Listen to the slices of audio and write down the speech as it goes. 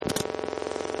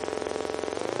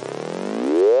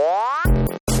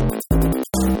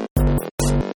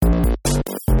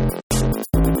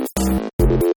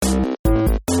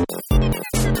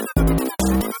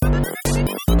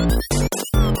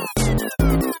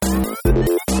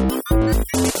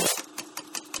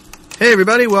Hey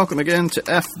everybody, welcome again to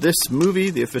F This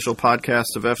Movie, the official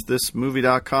podcast of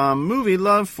FThisMovie.com, movie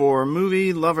love for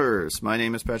movie lovers. My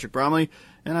name is Patrick Bromley,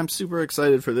 and I'm super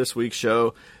excited for this week's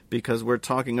show because we're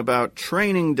talking about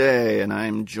Training Day, and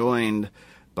I'm joined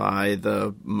by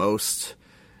the most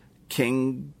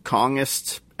King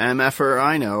Kongest MFer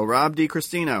I know, Rob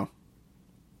DiCristino.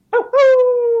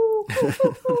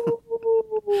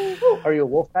 Are you a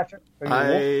wolf, Patrick?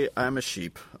 I'm a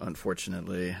sheep,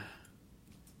 unfortunately.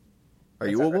 Are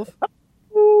you a wolf?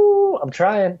 I'm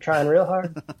trying real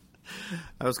hard.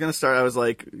 I was going to start, I was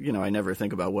like, I never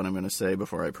think about what I'm going to say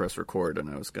before I press record, and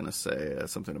I was going to say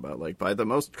something about, like, by the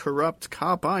most corrupt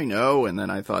cop I know, and then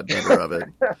I thought better of it.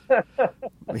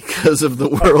 Because of the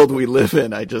world we live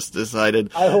in, I just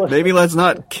decided, maybe let's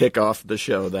not kick off the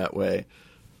show that way.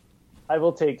 I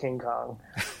will take King Kong.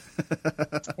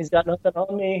 He's got nothing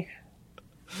on me.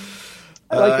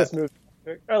 I like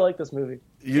this movie.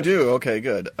 You do? Okay,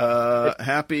 good.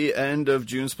 Happy end of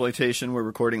Junesploitation. We're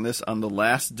recording this on the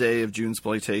last day of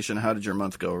Junesploitation. How did your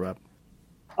month go, Rob?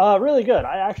 Really good.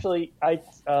 I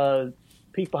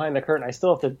peeked behind the curtain. I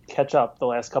still have to catch up the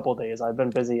last couple of days. I've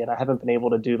been busy, and I haven't been able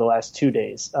to do the last 2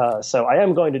 days. So I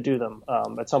am going to do them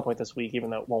at some point this week, even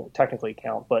though it won't technically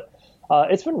count. But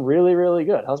it's been really, really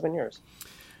good. How's been yours?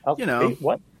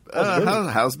 What?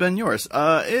 How's been yours?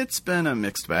 It's been a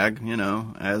mixed bag,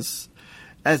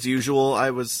 As usual, I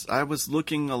was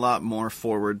looking a lot more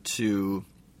forward to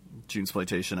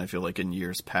Junesploitation, I feel like, in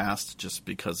years past, just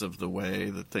because of the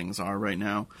way that things are right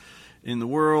now in the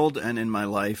world and in my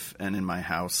life and in my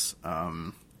house.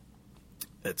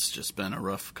 It's just been a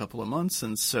rough couple of months,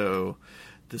 and so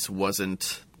this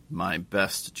wasn't my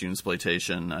best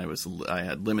Junesploitation. I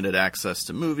had limited access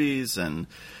to movies, and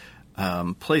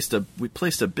we placed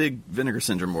a big Vinegar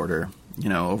Syndrome order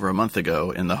over a month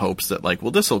ago in the hopes that,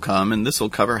 this will come and this will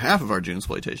cover half of our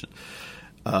Junesploitation.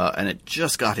 And it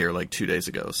just got here 2 days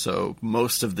ago. So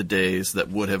most of the days that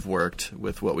would have worked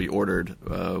with what we ordered,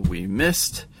 we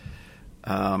missed.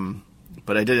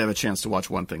 But I did have a chance to watch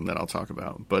one thing that I'll talk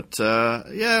about. But,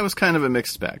 it was kind of a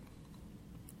mixed bag.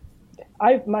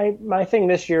 My thing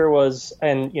this year was,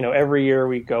 and every year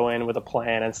we go in with a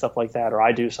plan and stuff like that, or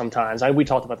I do sometimes. We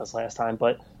talked about this last time,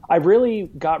 but I really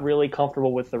got really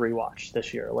comfortable with the rewatch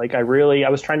this year. I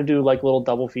was trying to do little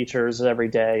double features every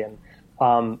day, and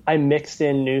I mixed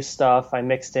in new stuff. I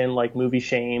mixed in movie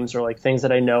shames or things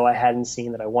that I know I hadn't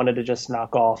seen that I wanted to just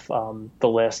knock off the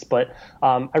list. But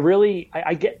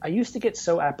I used to get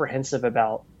so apprehensive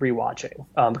about rewatching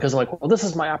because I'm like, well, this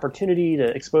is my opportunity to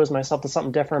expose myself to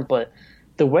something different. But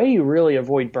the way you really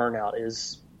avoid burnout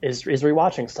is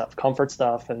rewatching stuff, comfort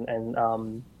stuff,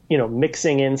 and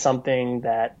mixing in something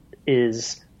that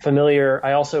is familiar.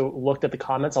 I also looked at the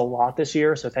comments a lot this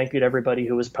year, so thank you to everybody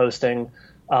who was posting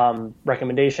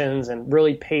recommendations and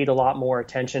really paid a lot more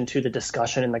attention to the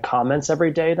discussion in the comments every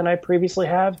day than I previously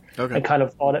have. Okay. And kind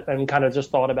of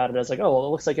just thought about it as it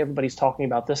looks like everybody's talking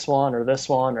about this one, or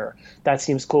that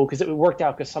seems cool, because it worked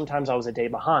out, because sometimes I was a day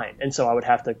behind, and so I would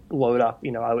have to load up.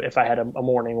 If I had a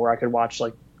morning where I could watch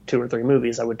 2 or 3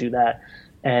 movies, I would do that.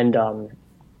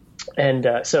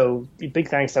 So big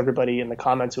thanks to everybody in the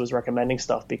comments who was recommending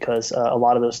stuff, because a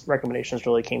lot of those recommendations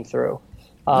really came through.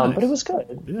 Nice. But it was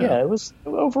good. Yeah, it was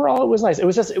nice. It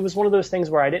was one of those things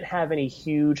where I didn't have any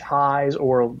huge highs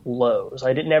or lows.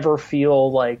 I didn't ever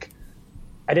feel like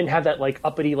I didn't have that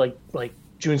uppity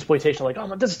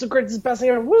Junesploitation, this is the greatest, this is the best thing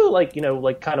ever, woo,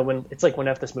 kind of when it's when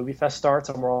F This Movie Fest starts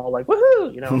and we're all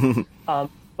woohoo,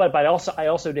 But I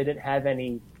also didn't have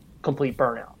any complete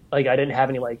burnout. I didn't have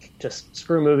any just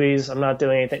screw movies, I'm not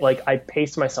doing anything. I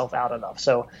paced myself out enough.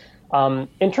 So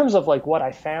in terms of what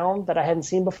I found that I hadn't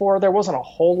seen before, there wasn't a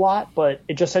whole lot, but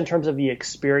it just in terms of the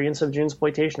experience of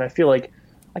Junesploitation, I feel like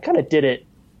I kind of did it,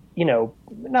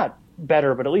 not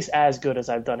better, but at least as good as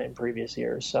I've done it in previous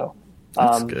years. So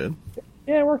that's good.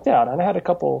 Yeah, it worked out, and I had a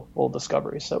couple little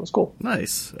discoveries, so it was cool.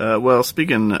 Nice. Well,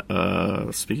 speaking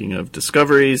of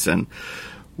discoveries and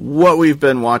what we've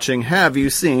been watching, have you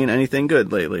seen anything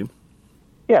good lately?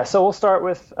 Yeah, so we'll start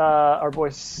with our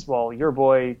boy, your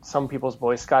boy, some people's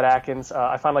boy, Scott Adkins.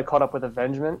 I finally caught up with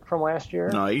Avengement from last year.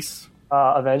 Nice.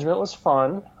 Avengement was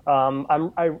fun.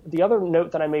 The other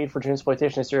note that I made for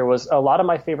Junesploitation this year was a lot of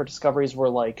my favorite discoveries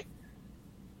were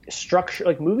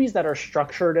structure, movies that are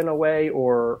structured in a way,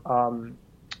 or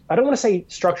I don't want to say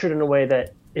structured in a way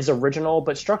that is original,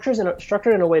 but structured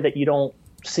in a way that you don't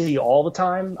see all the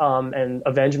time. And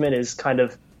Avengement is kind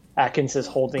of Atkins is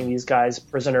holding these guys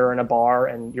prisoner in a bar,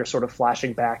 and you're sort of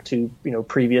flashing back to,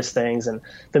 previous things. And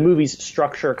the movie's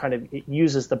structure kind of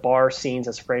uses the bar scenes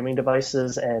as framing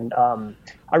devices, and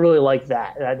I really like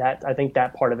that. I think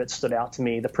that part of it stood out to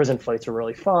me. The prison fights are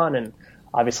really fun, and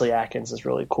obviously Atkins is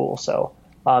really cool. So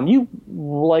you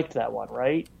liked that one,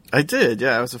 right? I did,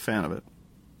 yeah. I was a fan of it.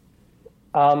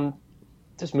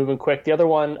 Just moving quick. The other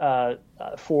one I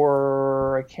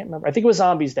can't remember. I think it was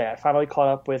Zombies Day. I finally caught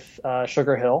up with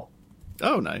Sugar Hill.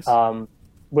 Oh, nice.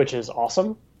 Which is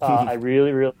awesome. I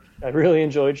really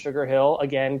enjoyed Sugar Hill.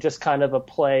 Again, just kind of a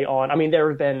play on. I mean, there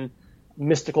have been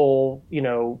mystical,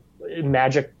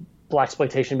 magic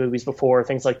blaxploitation movies before,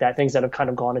 things like that, things that have kind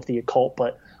of gone into the occult.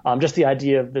 But just the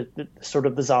idea of the sort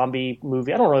of the zombie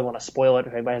movie. I don't really want to spoil it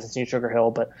if anybody hasn't seen Sugar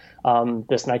Hill, but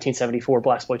this 1974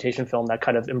 blaxploitation film that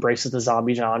kind of embraces the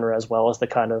zombie genre as well as the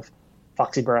kind of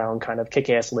Foxy Brown kind of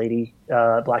kick-ass lady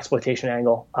blaxploitation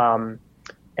angle. I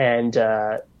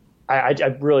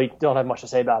really don't have much to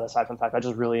say about it aside from the fact I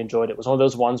just really enjoyed it. It was one of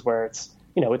those ones where it's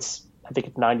I think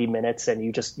it's 90 minutes and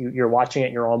you're watching it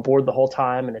and you're on board the whole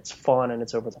time, and it's fun and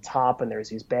it's over the top and there's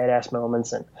these badass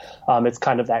moments, and it's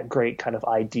kind of that great kind of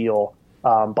ideal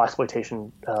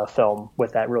blaxploitation film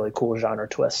with that really cool genre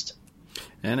twist.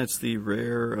 And it's the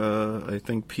rare, I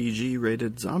think, PG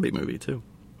rated zombie movie too.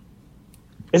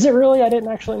 Is it really? I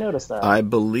didn't actually notice that. I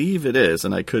believe it is,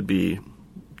 and I could be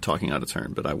talking out of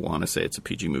turn, but I want to say it's a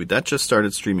PG movie. That just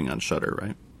started streaming on Shudder,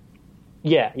 right?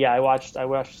 Yeah. I watched.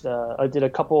 I did a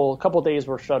couple days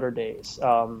were Shudder days,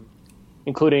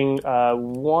 including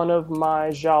one of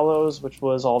my giallos, which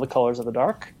was All the Colors of the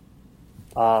Dark,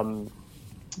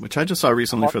 which I just saw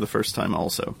recently for the first time.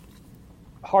 Also,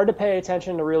 hard to pay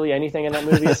attention to really anything in that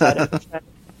movie aside.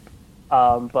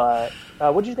 But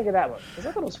what did you think of that one? Because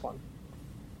I thought it was fun.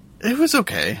 It was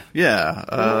okay. Yeah,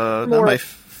 more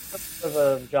of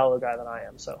a giallo guy than I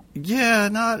am. So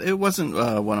yeah, it wasn't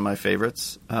one of my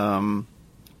favorites.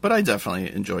 But I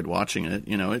definitely enjoyed watching it.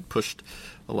 It pushed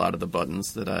a lot of the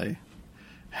buttons that I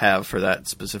have for that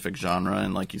specific genre,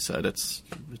 and like you said, it's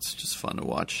just fun to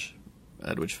watch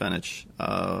Edwidge Fenech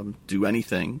do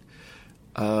anything.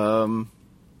 Yeah,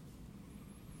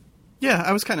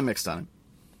 I was kind of mixed on it.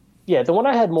 Yeah, the one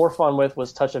I had more fun with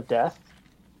was Touch of Death,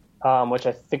 which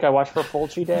I think I watched for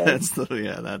Fulci Day.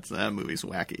 that movie's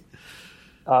wacky.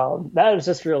 That was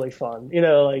just really fun.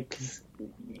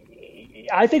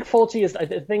 I think Fulci is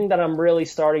the thing that I'm really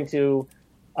starting to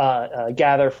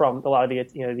gather from a lot of the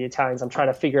Italians. I'm trying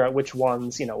to figure out which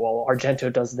ones,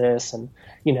 Argento does this, and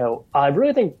I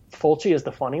really think Fulci is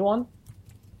the funny one.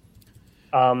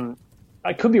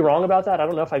 I could be wrong about that. I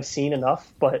don't know if I've seen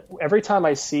enough, but every time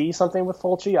I see something with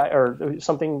Fulci, or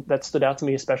something that stood out to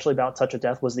me, especially about Touch of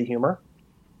Death, was the humor.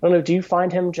 I don't know. Do you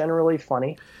find him generally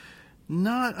funny?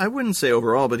 Not, I wouldn't say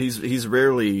overall, but he's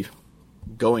rarely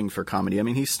going for comedy. I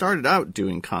mean, he started out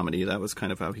doing comedy. That was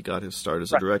kind of how he got his start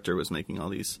as a director, was making all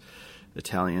these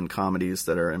Italian comedies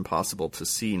that are impossible to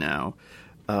see now.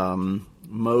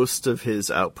 Most of his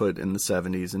output in the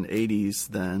 70s and 80s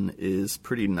then is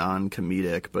pretty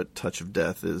non-comedic, but Touch of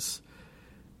Death is...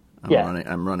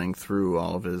 I'm running through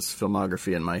all of his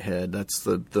filmography in my head. That's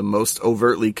the most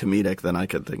overtly comedic that I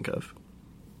could think of.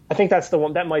 I think that's the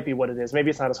one. That might be what it is. Maybe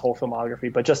it's not his whole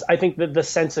filmography, but just I think the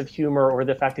sense of humor, or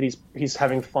the fact that he's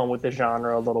having fun with the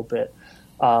genre a little bit.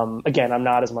 Again, I'm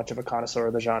not as much of a connoisseur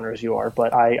of the genre as you are,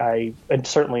 but I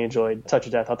certainly enjoyed Touch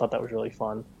of Death. I thought that was really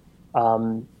fun.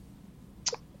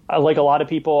 I like a lot of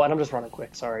people, and I'm just running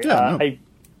quick. Sorry. Yeah,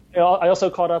 no. I also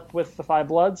caught up with The Five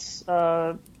Bloods,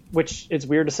 which it's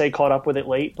weird to say caught up with it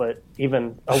late, but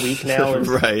even a week now is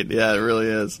right. Yeah, it really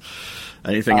is.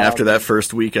 Anything after that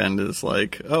first weekend is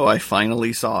like, oh, I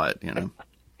finally saw it.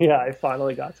 Yeah, I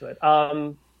finally got to it.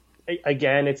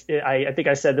 Again, I think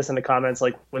I said this in the comments.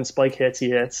 Like, when Spike hits, he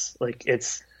hits. Like,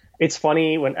 it's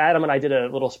funny when Adam and I did a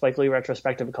little Spike Lee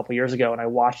retrospective a couple years ago, and I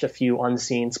watched a few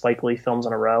unseen Spike Lee films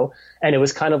in a row, and it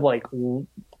was kind of like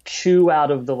 2 out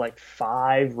of the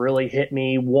 5 really hit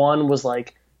me. One was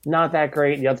not that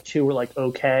great. The other 2 were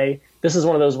okay. This is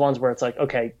one of those ones where it's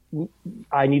okay,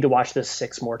 I need to watch this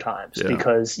 6 more times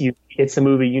because it's a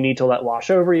movie you need to let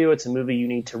wash over you. It's a movie you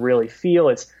need to really feel.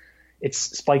 It's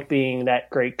Spike being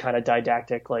that great kind of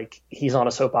didactic, he's on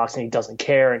a soapbox and he doesn't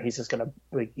care, and he's just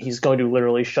he's going to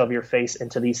literally shove your face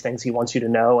into these things he wants you to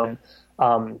know.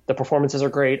 And the performances are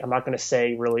great. I'm not going to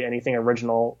say really anything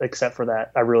original except for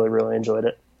that I really, really enjoyed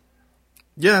it.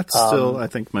 Yeah, it's still, I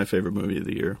think, my favorite movie of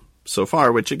the year so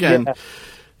far, which again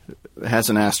has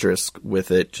an asterisk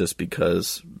with it just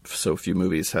because so few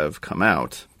movies have come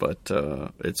out, but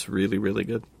it's really, really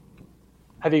good.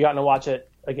 Have you gotten to watch it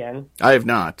again? I have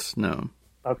not, no.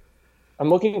 Okay. I'm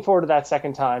looking forward to that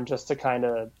second time just to kind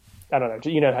of, I don't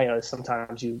know, you know how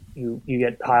sometimes you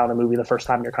get high on a movie the first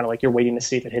time and you're kind of like you're waiting to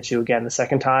see if it hits you again the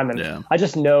second time. And I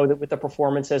just know that with the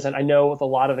performances, and I know with a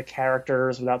lot of the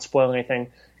characters, without spoiling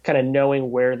anything, kind of knowing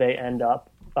where they end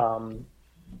up,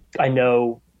 I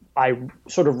know I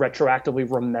sort of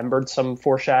retroactively remembered some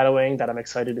foreshadowing that I'm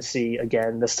excited to see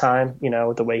again this time,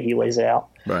 with the way he lays it out.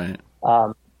 Right.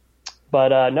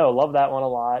 But no, love that one a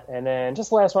lot. And then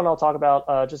just the last one I'll talk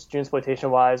about, just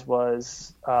Junesploitation-wise,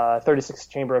 was 36th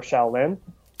Chamber of Shaolin,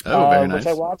 very nice. which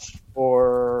I watched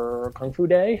for Kung Fu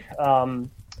Day.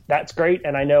 That's great,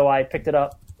 and I know I picked it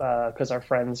up because our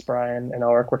friends Brian and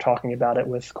Ulrich were talking about it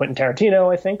with Quentin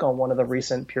Tarantino, I think, on one of the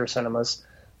recent Pure Cinemas.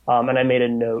 And I made a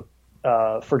note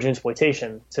for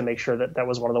Junesploitation to make sure that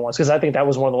was one of the ones, because I think that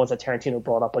was one of the ones that Tarantino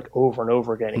brought up like over and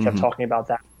over again. He kept talking about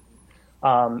that.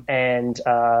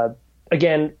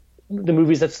 Again, the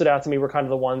movies that stood out to me were kind of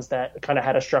the ones that kind of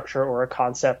had a structure or a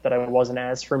concept that I wasn't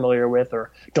as familiar with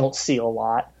or don't see a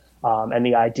lot. And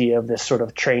the idea of this sort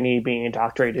of trainee being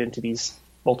indoctrinated into these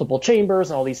multiple chambers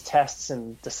and all these tests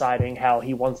and deciding how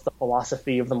he wants the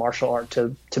philosophy of the martial art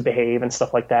to behave and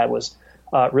stuff like that was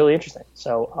really interesting.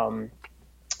 So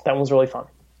that one was really fun.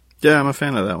 Yeah, I'm a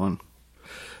fan of that one.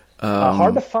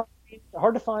 Hard to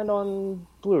find on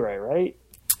Blu-ray, right?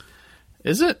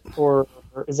 Is it? Or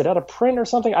is it out of print or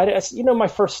something? My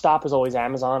first stop is always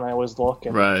Amazon. I always look.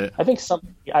 And right. I think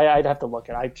I'd have to look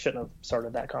at it. I shouldn't have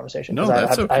started that conversation. No,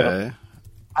 that's okay.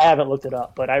 I haven't looked it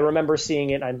up, but I remember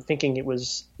seeing it and I'm thinking it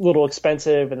was a little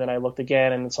expensive, and then I looked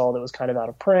again and saw that it was kind of out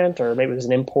of print, or maybe it was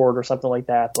an import or something like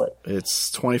that. But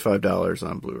it's $25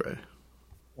 on Blu-ray.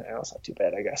 Yeah, that's not too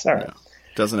bad, I guess. All right. No,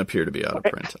 doesn't appear to be out of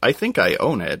print. I think I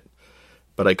own it,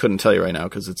 but I couldn't tell you right now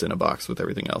because it's in a box with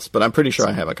everything else. But I'm pretty sure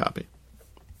I have a copy.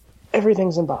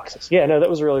 Everything's in boxes. Yeah, no, that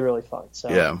was really, really fun. So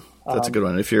yeah, that's a good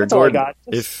one. If you're that's Gordon, all I got.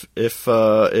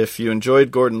 if you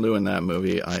enjoyed Gordon Liu in that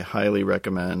movie, I highly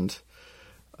recommend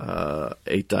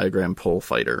 8 Diagram Pole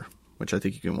Fighter, which I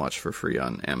think you can watch for free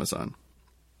on Amazon.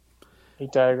 8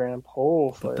 Diagram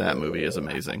Pole Fighter. That movie is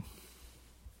amazing.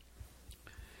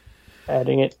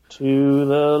 Adding it to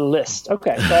the list.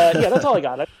 Okay, yeah, that's all I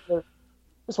got.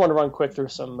 Just want to run quick through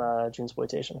some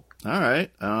Junesploitation. All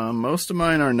right. Most of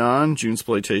mine are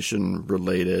non-Junesploitation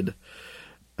related.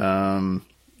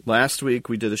 Last week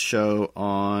we did a show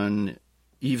on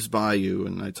Eve's Bayou,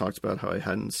 and I talked about how I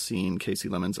hadn't seen Casey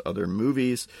Lemon's other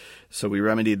movies. So we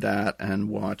remedied that and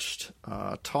watched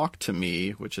Talk to Me,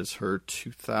 which is her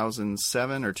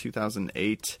 2007 or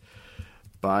 2008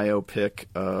 biopic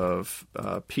of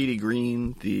Petey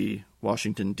Green, the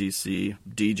Washington, D.C.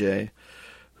 DJ,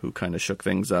 who kind of shook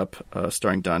things up,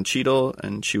 starring Don Cheadle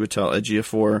and Chiwetel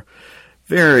Ejiofor.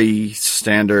 Very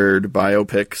standard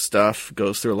biopic stuff.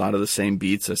 Goes through a lot of the same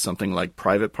beats as something like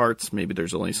Private Parts. Maybe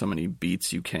there's only so many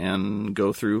beats you can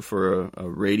go through for a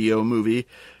radio movie.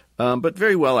 But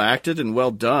very well acted and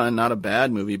well done. Not a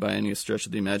bad movie by any stretch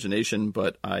of the imagination,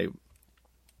 but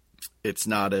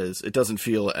it doesn't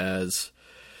feel as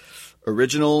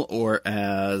original or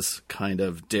as kind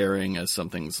of daring as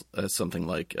something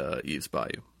like Eve's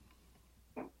Bayou.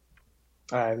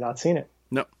 I have not seen it.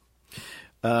 No.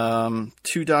 2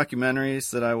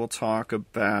 documentaries that I will talk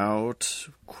about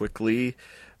quickly.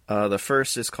 The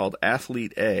first is called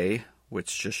Athlete A,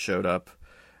 which just showed up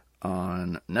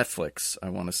on Netflix, I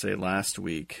want to say last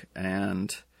week,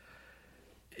 and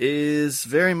is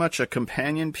very much a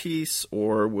companion piece,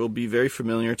 or will be very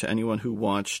familiar to anyone who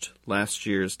watched last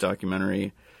year's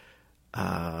documentary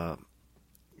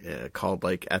called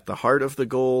like At the Heart of the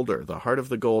Gold or The Heart of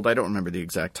the Gold. I don't remember the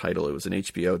exact title. It was an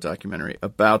HBO documentary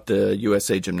about the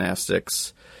USA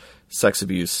Gymnastics sex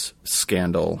abuse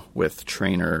scandal with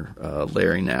trainer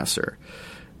Larry Nassar.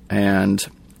 And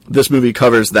this movie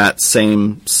covers that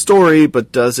same story,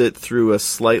 but does it through a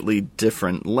slightly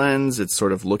different lens. It's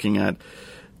sort of looking at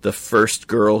the first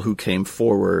girl who came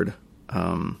forward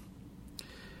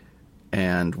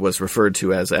and was referred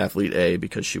to as Athlete A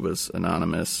because she was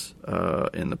anonymous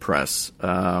in the press.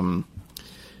 And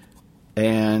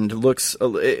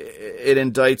it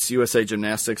indicts USA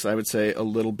Gymnastics, I would say, a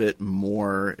little bit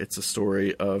more. It's a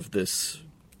story of this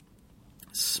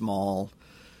small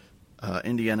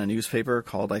Indiana newspaper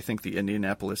called, I think, the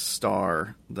Indianapolis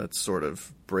Star, that's sort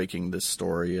of breaking this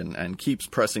story and keeps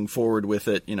pressing forward with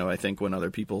it, I think when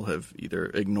other people have either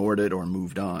ignored it or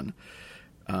moved on.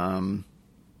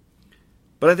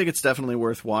 But I think it's definitely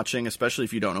worth watching, especially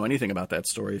if you don't know anything about that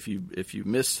story. If you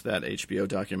missed that HBO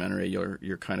documentary,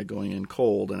 you're kind of going in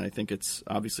cold, and I think it's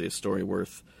obviously a story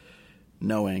worth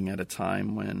knowing at a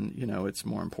time when it's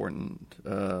more important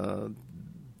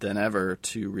than ever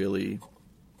to really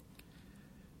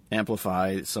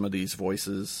amplify some of these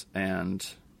voices and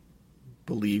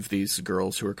believe these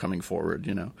girls who are coming forward,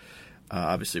 you know.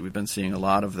 Obviously, we've been seeing a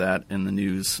lot of that in the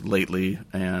news lately,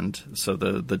 and so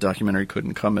the documentary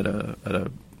couldn't come at a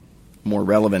more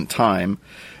relevant time.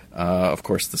 Of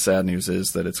course, the sad news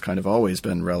is that it's kind of always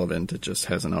been relevant. It just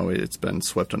hasn't always. It's been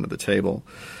swept under the table.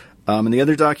 And the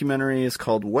other documentary is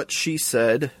called What She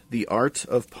Said, The Art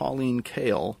of Pauline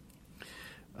Kael,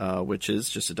 which is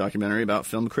just a documentary about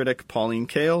film critic Pauline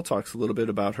Kael. Talks a little bit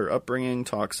about her upbringing,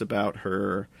 talks about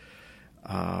her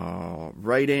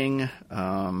writing.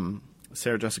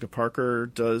 Sarah Jessica Parker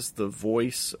does the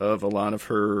voice of a lot of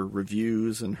her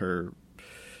reviews, and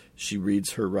she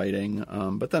reads her writing.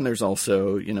 But then there's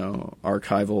also, you know,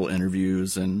 archival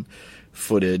interviews and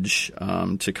footage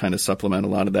to kind of supplement a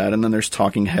lot of that. And then there's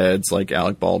talking heads like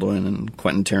Alec Baldwin and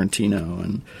Quentin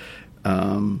Tarantino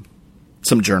and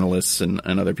some journalists and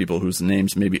other people whose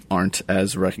names maybe aren't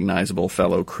as recognizable,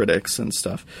 fellow critics and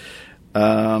stuff.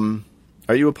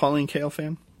 Are you a Pauline Kael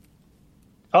fan?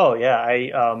 Oh yeah,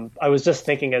 I was just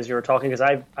thinking as you were talking, because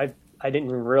I didn't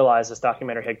even realize this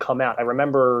documentary had come out. I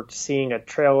remember seeing a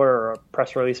trailer or a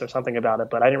press release or something about it,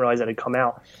 but I didn't realize it had come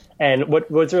out. And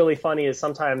what's really funny is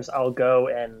sometimes I'll go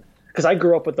and, because I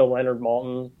grew up with the Leonard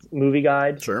Maltin movie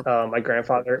guide. Sure. My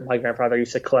grandfather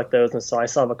used to collect those, and so I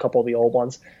still have a couple of the old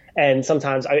ones. And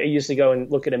sometimes I used to go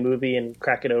and look at a movie and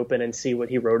crack it open and see what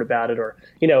he wrote about it. Or,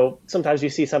 you know, sometimes you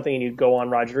see something and you go on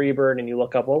Roger Ebert and you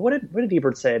look up, well, what did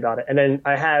Ebert say about it? And then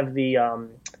I have the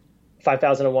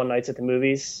 5001 Nights at the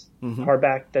Movies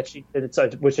hardback that she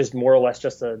did, which is more or less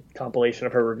just a compilation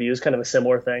of her reviews, kind of a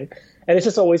similar thing. And it's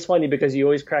just always funny because you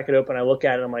always crack it open. I look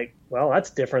at it and I'm like, well, that's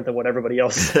different than what everybody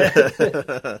else said,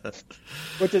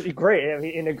 which is great. I mean,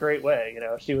 in a great way, you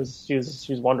know, she was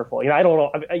wonderful. You know, I don't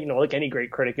know, you know, like any great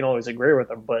critic, you don't always agree with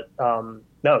her, but no,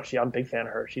 I'm a big fan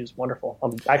of her. She's wonderful.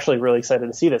 I'm actually really excited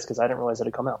to see this because I didn't realize it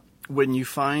had come out. When you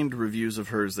find reviews of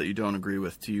hers that you don't agree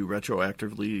with, do you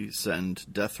retroactively send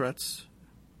death threats?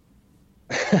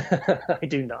 I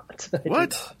do not.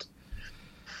 What?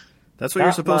 That's what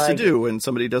you're supposed to do when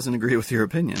somebody doesn't agree with your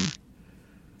opinion.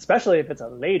 Especially if it's a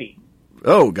lady.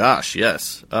 Oh, gosh,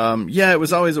 yes. Yeah, it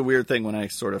was always a weird thing when I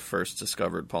sort of first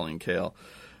discovered Pauline Kael.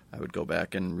 I would go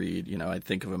back and read, you know, I'd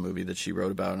think of a movie that she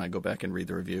wrote about, and I'd go back and read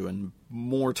the review, and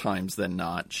more times than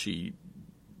not, she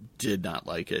did not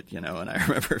like it, you know, and I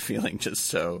remember feeling just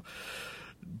so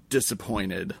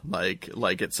disappointed, like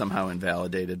it somehow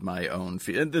invalidated my own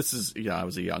and this is, you know, I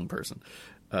was a young person,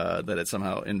 that it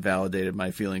somehow invalidated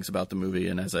my feelings about the movie.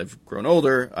 And as I've grown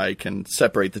older, I can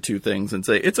separate the two things and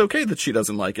say it's okay that she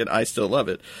doesn't like it. I still love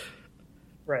it.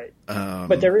 Right.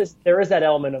 But there is that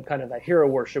element of kind of that hero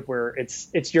worship where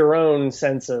it's your own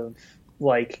sense of,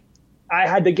 like, I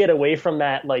had to get away from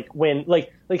that. Like when,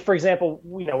 like for example,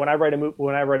 you know, when I write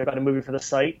about a movie for the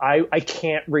site, I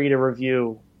can't read a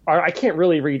review. Or I can't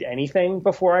really read anything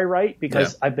before I write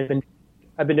because I've been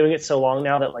doing it so long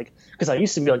now that, like, because I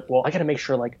used to be like, well, I got to make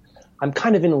sure, like, I'm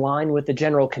kind of in line with the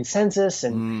general consensus,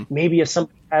 and maybe if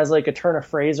somebody has like a turn of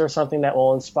phrase or something that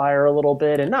will inspire a little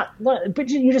bit, and but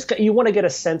you want to get a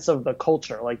sense of the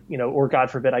culture, like, you know, or God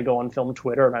forbid I go on film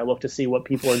Twitter and I look to see what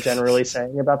people are generally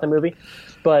saying about the movie.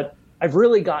 But I've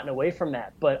really gotten away from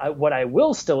that. But what I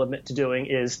will still admit to doing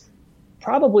is,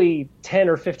 probably 10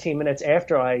 or 15 minutes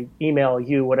after I email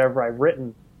you whatever I've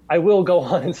written, I will go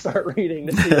on and start reading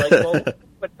to see, like, well,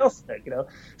 what else think, you know?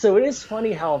 So it is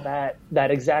funny how that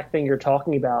exact thing you're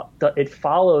talking about, it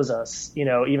follows us, you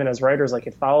know, even as writers, like,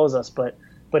 it follows us, but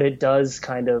it does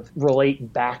kind of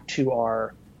relate back to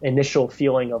our initial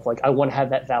feeling of, like, I want to have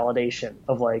that validation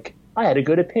of, like, I had a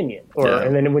good opinion.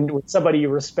 And then when somebody you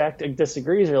respect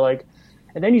disagrees, you're like,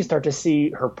 and then you start to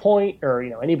see her point, or, you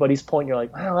know, anybody's point, and you're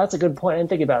like, wow, that's a good point. I didn't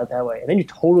think about it that way. And then you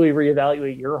totally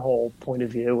reevaluate your whole point of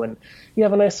view, and you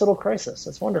have a nice little crisis.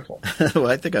 It's wonderful. Well,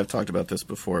 I think I've talked about this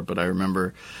before, but I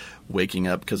remember waking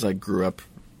up, because I grew up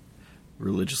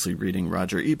religiously reading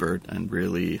Roger Ebert and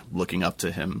really looking up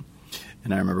to him.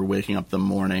 And I remember waking up the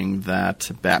morning that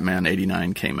Batman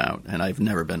 89 came out, and I've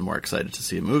never been more excited to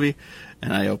see a movie.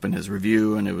 And I opened his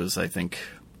review, and it was, I think,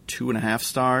 2.5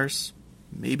 stars.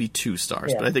 Maybe 2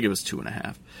 stars, but I think it was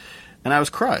 2.5. And I was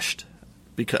crushed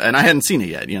and I hadn't seen it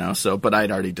yet, you know, but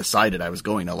I'd already decided I was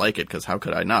going to like it, because how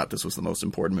could I not? This was the most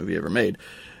important movie ever made.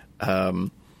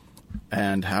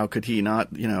 And how could he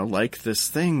not, you know, like this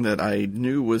thing that I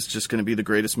knew was just going to be the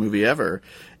greatest movie ever?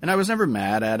 And I was never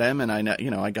mad at him, and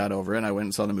I got over it, and I went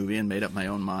and saw the movie and made up my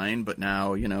own mind. But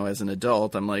now, you know, as an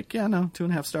adult, I'm like, yeah, no,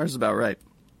 2.5 stars is about right.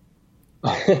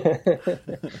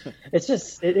 It's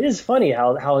just, it is funny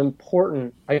how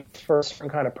important, I guess, for a certain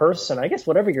kind of person, I guess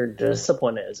whatever your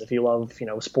discipline is, if you love,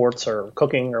 sports or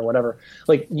cooking or whatever,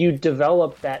 like you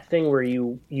develop that thing where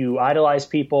you idolize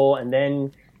people, and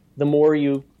then the more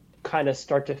you kind of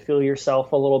start to feel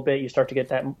yourself a little bit, you start to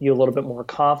get you a little bit more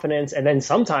confidence. And then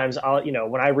sometimes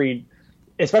when I read,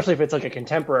 especially if it's like a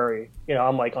contemporary,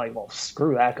 I'm like, well,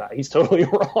 screw that guy. He's totally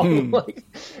wrong. Like,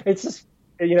 it's just,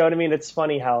 you know what I mean? It's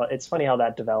funny how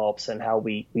that develops, and how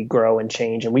we grow and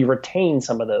change, and we retain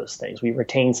some of those things. We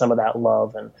retain some of that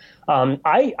love. And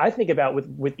I think about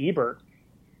with Ebert,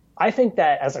 I think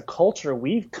that as a culture,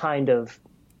 we've kind of,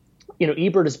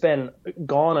 Ebert has been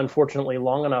gone, unfortunately,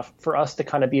 long enough for us to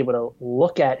kind of be able to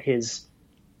look at his,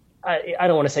 I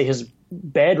don't want to say his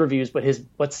bad reviews, but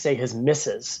let's say his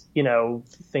misses,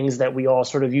 things that we all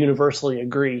sort of universally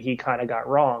agree he kind of got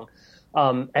wrong.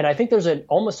 And I think there's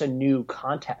almost a new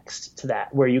context to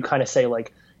that, where you kind of say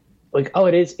like, oh,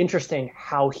 it is interesting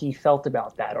how he felt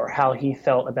about that, or how he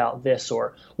felt about this,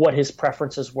 or what his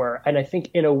preferences were. And I think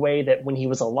in a way that when he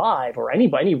was alive, or any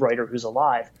writer who's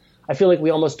alive, I feel like we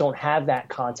almost don't have that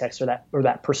context or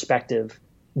that perspective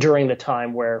during the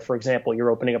time where, for example, you're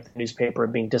opening up the newspaper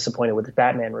and being disappointed with the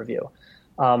Batman review.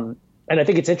 And I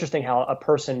think it's interesting how a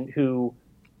person who,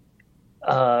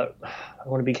 I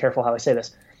want to be careful how I say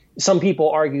this. Some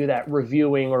people argue that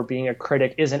reviewing or being a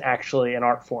critic isn't actually an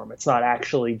art form. It's not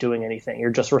actually doing anything. You're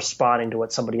just responding to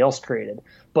what somebody else created.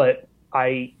 But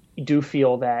I do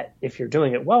feel that if you're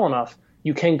doing it well enough,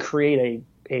 you can create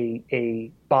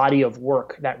a body of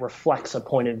work that reflects a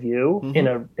point of view in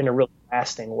a really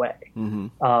lasting way.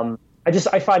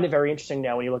 I find it very interesting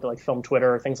now when you look at like film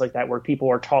Twitter or things like that, where people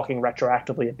are talking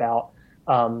retroactively about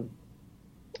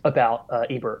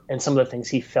Ebert and some of the things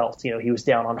he felt. He was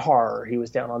down on horror, he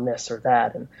was down on this or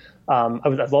that, and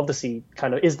I'd love to see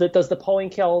kind of does the Pauline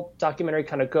Kael documentary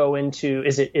kind of go into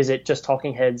is it just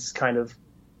talking heads kind of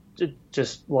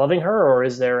just loving her, or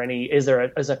is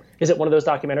it one of those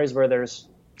documentaries where there's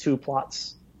two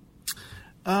plots?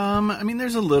 I mean,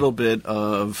 there's a little bit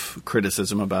of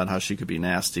criticism about how she could be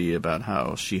nasty, about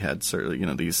how she had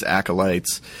certainly, these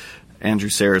acolytes. Andrew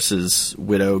Sarris's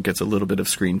widow gets a little bit of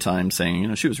screen time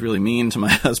saying, she was really mean to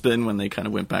my husband, when they kind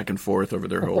of went back and forth over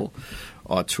their whole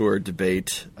auteur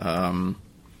debate.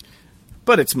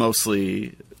 But it's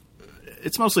mostly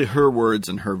her words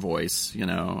and her voice,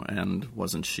 and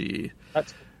wasn't she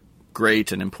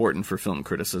great and important for film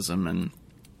criticism?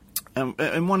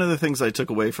 And one of the things I took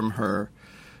away from her,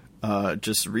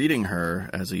 just reading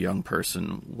her as a young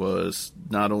person, was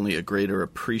not only a greater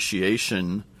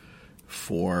appreciation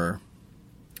for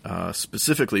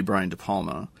specifically Brian De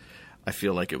Palma. I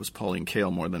feel like it was Pauline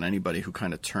Kael more than anybody who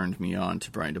kind of turned me on to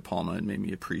Brian De Palma and made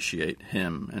me appreciate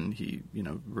him, and he,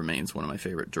 remains one of my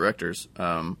favorite directors.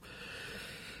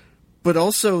 But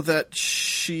also that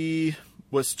she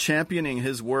was championing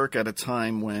his work at a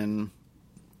time when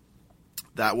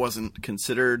that wasn't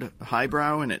considered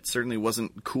highbrow, and it certainly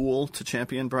wasn't cool to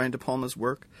champion Brian De Palma's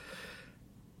work.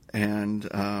 And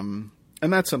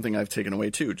that's something I've taken away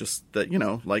too, just that,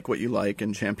 like what you like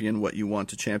and champion what you want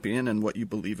to champion and what you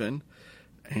believe in.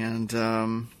 And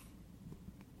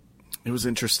it was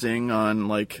interesting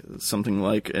on something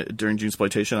like during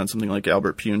Junesploitation, on something like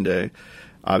Albert Pune Day.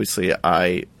 Obviously,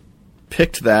 I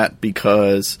picked that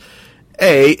because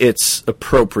it's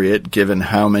appropriate given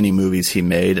how many movies he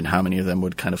made and how many of them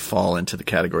would kind of fall into the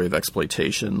category of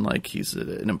exploitation. Like, he's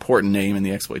an important name in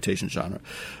the exploitation genre,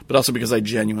 but also because I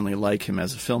genuinely like him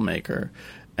as a filmmaker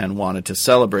and wanted to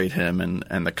celebrate him.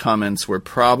 And the comments were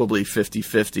probably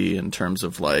 50-50 in terms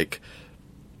of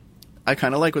I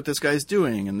kind of like what this guy's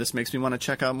doing, and this makes me want to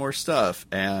check out more stuff,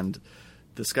 and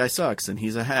this guy sucks and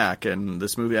he's a hack, and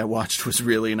this movie I watched was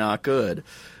really not good.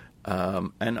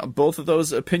 And both of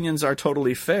those opinions are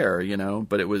totally fair,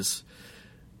 but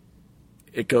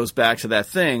it goes back to that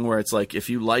thing where it's like,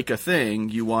 if you like a thing,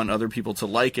 you want other people to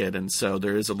like it. And so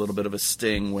there is a little bit of a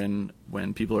sting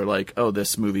when people are like, oh,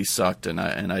 this movie sucked and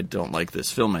I don't like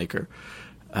this filmmaker.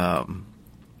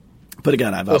 But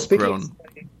again, I've outgrown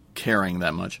caring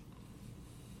that much.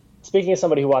 Speaking of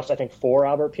somebody who watched, I think, 4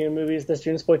 Albert Pune movies this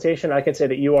Junesploitation, I can say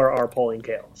that you are our Pauline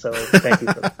Kael. So thank you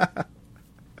for that.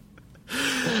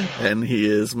 And he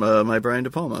is my Brian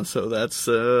De Palma, so that's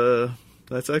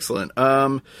excellent.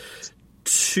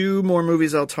 2 more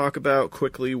movies I'll talk about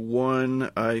quickly.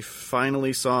 One, I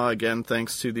finally saw, again,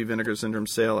 thanks to the Vinegar Syndrome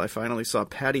sale, I finally saw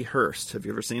Patty Hearst. Have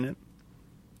you ever seen it?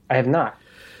 I have not.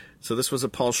 So this was a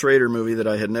Paul Schrader movie that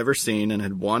I had never seen and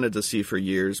had wanted to see for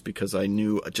years because I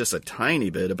knew just a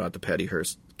tiny bit about the Patty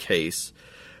Hearst case.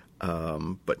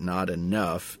 but not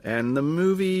enough. And the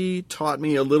movie taught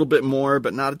me a little bit more,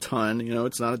 but not a ton. You know,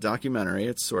 it's not a documentary.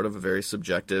 It's sort of a very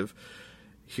subjective,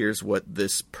 here's what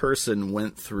this person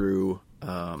went through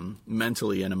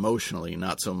mentally and emotionally,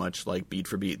 not so much like beat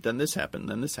for beat. Then this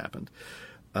happened.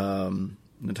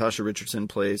 Natasha Richardson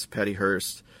plays Patty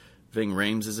Hearst. Ving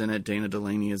Rhames is in it. Dana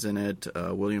Delaney is in it.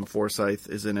 William Forsythe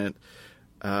is in it.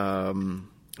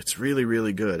 It's really,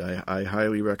 really good. I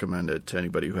highly recommend it to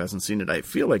anybody who hasn't seen it. I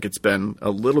feel like it's been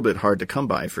a little bit hard to come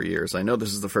by for years. I know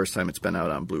this is the first time it's been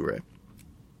out on Blu-ray.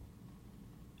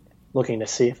 Looking to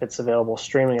see if it's available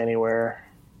streaming anywhere.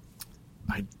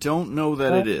 I don't know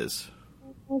that it is.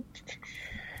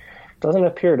 Doesn't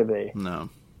appear to be. No.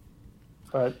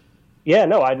 But, yeah,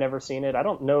 no, I'd never seen it. I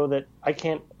don't know that... I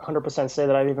can't 100% say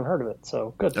that I've even heard of it,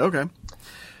 so good. Okay.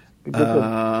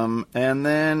 Good. And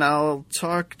then I'll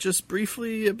talk just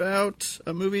briefly about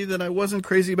a movie that I wasn't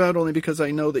crazy about, only because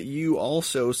I know that you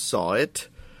also saw it.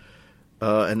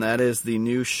 And that is the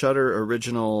new Shudder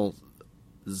original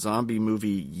zombie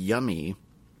movie, Yummy.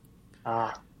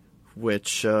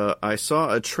 Which I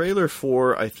saw a trailer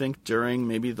for, I think, during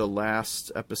maybe the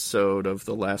last episode of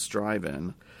The Last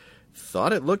Drive-In.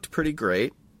 Thought it looked pretty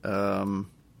great. Should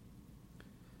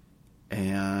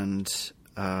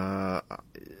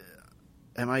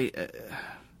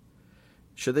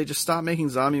they just stop making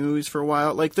zombie movies for a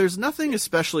while? Like, there's nothing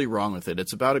especially wrong with it.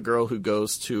 It's about a girl who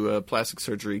goes to a plastic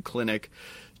surgery clinic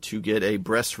to get a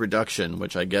breast reduction,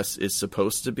 which I guess is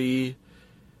supposed to be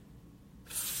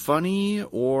funny,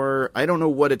 or I don't know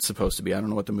what it's supposed to be. I don't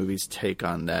know what the movie's take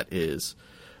on that is.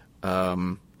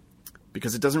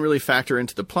 Because it doesn't really factor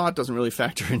into the plot, doesn't really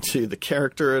factor into the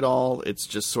character at all. It's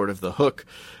just sort of the hook.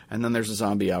 And then there's a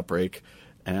zombie outbreak,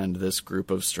 and this group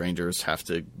of strangers have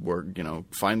to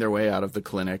find their way out of the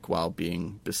clinic while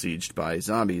being besieged by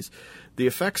zombies. The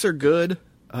effects are good.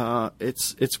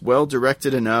 It's well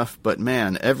directed enough, but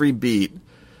man, every beat,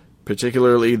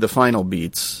 particularly the final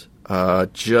beats,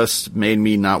 just made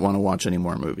me not want to watch any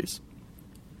more movies.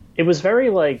 It was very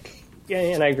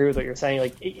and I agree with what you're saying.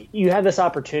 Like, you have this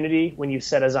opportunity when you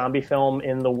set a zombie film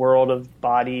in the world of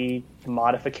body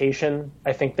modification.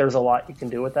 I think there's a lot you can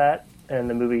do with that, and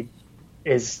the movie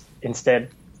is instead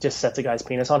just sets a guy's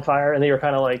penis on fire, and then you're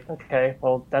kind of like, okay,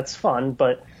 well, that's fun,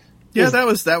 but yeah, that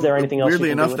was there anything else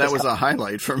weirdly enough, that was a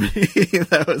highlight for me.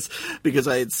 That was because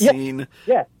I had seen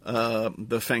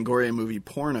the Fangoria movie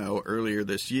Porno earlier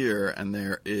this year, and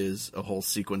there is a whole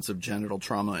sequence of genital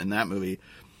trauma in that movie.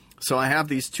 So I have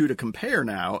these two to compare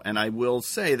now, and I will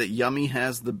say that Yummy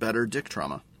has the better dick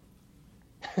trauma.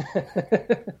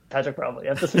 Patrick probably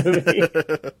at this movie.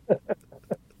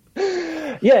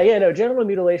 No, genital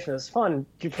mutilation is fun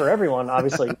for everyone,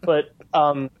 obviously, but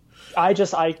I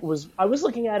was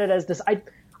looking at it as this. I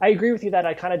agree with you that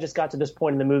I kind of just got to this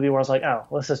point in the movie where I was like, oh,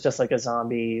 well, this is just like a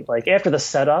zombie. Like, after the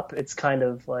setup, it's kind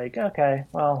of like, okay,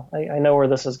 well, I know where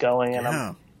this is going, and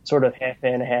I'm sort of half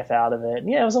in, half out of it. And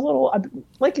yeah, it was a little,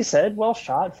 like you said, well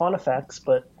shot, fun effects,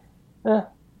 but,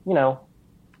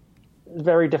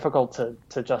 very difficult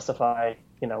to justify,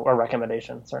 a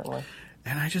recommendation, certainly.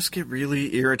 And I just get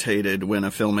really irritated when a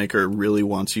filmmaker really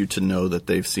wants you to know that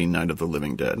they've seen Night of the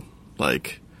Living Dead.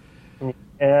 Like,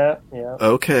 yeah.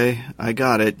 Okay, I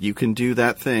got it. You can do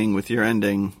that thing with your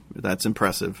ending. That's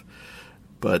impressive.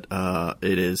 But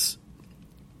it is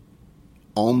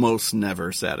almost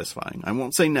never satisfying. I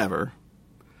won't say never.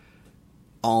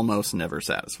 Almost never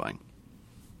satisfying.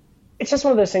 It's just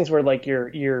one of those things where, like,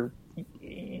 your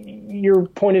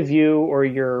point of view or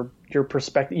your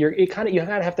perspective, you kind of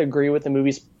have to agree with the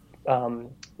movie's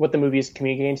what the movie is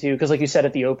communicating to you, because like you said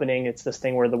at the opening, it's this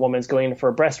thing where the woman's going in for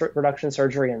a breast reduction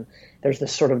surgery, and there's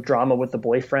this sort of drama with the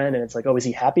boyfriend, and it's like, oh, is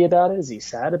he happy about it? Is he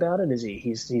sad about it? Is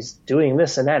he's doing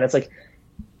this and that? And it's like,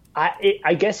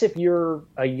 I guess if you're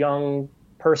a young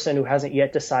person who hasn't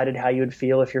yet decided how you would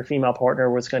feel if your female partner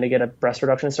was going to get a breast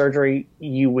reduction surgery,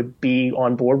 you would be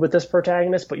on board with this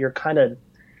protagonist, but you're kind of,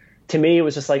 to me, it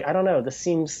was just like, I don't know, this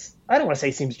seems, I don't want to say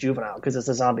it seems juvenile because it's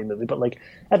a zombie movie, but like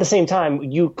at the same time,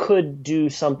 you could do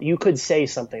something, you could say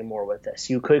something more with this.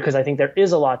 You could, because I think there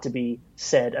is a lot to be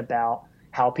said about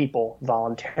how people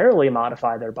voluntarily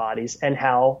modify their bodies and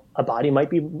how a body might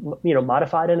be,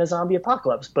 modified in a zombie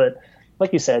apocalypse. But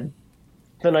like you said,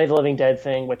 the Night of the Living Dead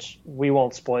thing, which we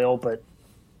won't spoil, but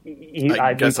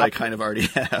I guess I kind of already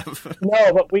have.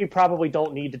 No, but we probably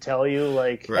don't need to tell you,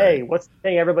 like, right. Hey, what's the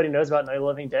thing everybody knows about Night of the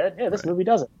Living Dead? Yeah, this movie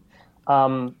doesn't.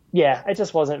 It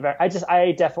just wasn't very,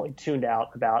 I definitely tuned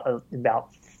out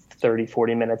about 30,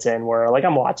 40 minutes in where, like,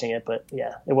 I'm watching it, but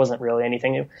yeah, it wasn't really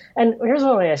anything new. And here's what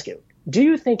I want to ask you. Do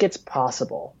you think it's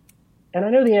possible, and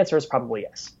I know the answer is probably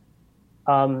yes,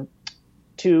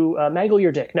 to mangle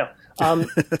your dick. No.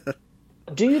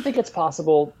 Do you think it's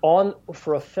possible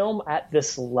for a film at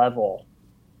this level,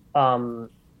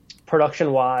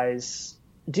 production wise?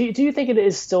 Do you think it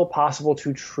is still possible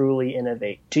to truly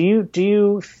innovate? Do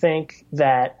you think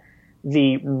that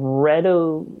the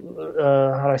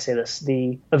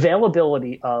the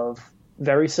availability of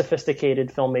very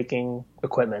sophisticated filmmaking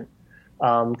equipment,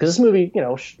 because this movie,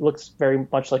 looks very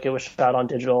much like it was shot on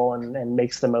digital and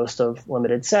makes the most of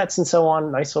limited sets and so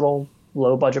on, nice little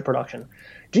low budget production.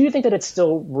 Do you think that it's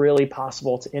still really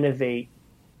possible to innovate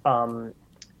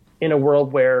in a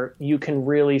world where you can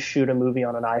really shoot a movie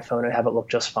on an iPhone and have it look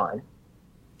just fine?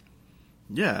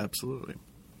 Yeah, absolutely.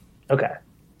 Okay.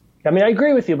 I mean, I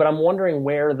agree with you, but I'm wondering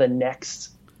where the next...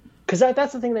 Because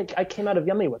that's the thing that I came out of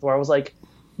Yummy with, where I was like,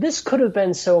 this could have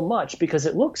been so much because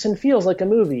it looks and feels like a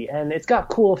movie and it's got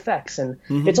cool effects. And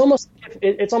it's almost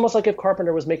like if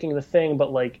Carpenter was making The Thing,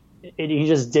 but like he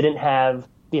just didn't have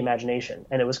the imagination.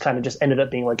 And it was kind of just ended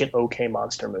up being like an okay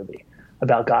monster movie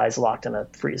about guys locked in a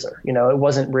freezer. It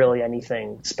wasn't really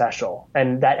anything special.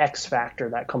 And that X factor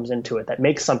that comes into it that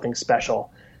makes something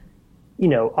special.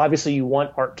 Obviously you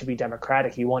want art to be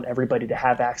democratic. You want everybody to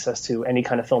have access to any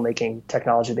kind of filmmaking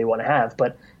technology they want to have.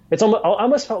 But I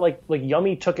almost felt like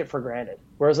Yummy took it for granted.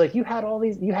 Whereas like you had all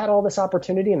this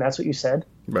opportunity and that's what you said.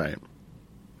 Right.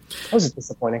 That was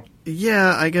disappointing.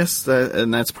 Yeah, I guess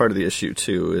that's part of the issue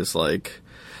too, is like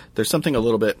there's something a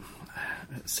little bit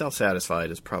self-satisfied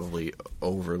is probably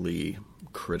overly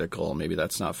critical. Maybe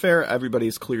that's not fair.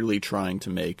 Everybody's clearly trying to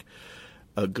make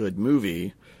a good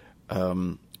movie.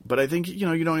 But I think, you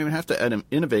don't even have to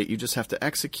innovate. You just have to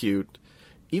execute.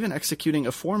 Even executing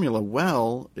a formula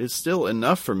well is still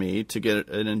enough for me to get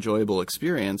an enjoyable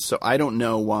experience. So I don't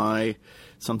know why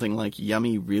something like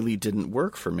Yummy really didn't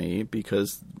work for me,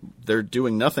 because they're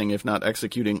doing nothing if not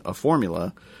executing a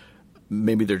formula.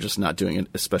 Maybe they're just not doing it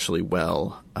especially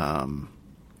well.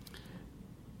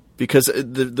 Because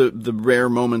the rare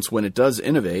moments when it does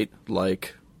innovate,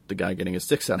 like the guy getting his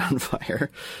dick set on fire,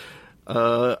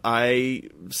 I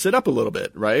sit up a little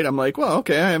bit, right? I'm like, well,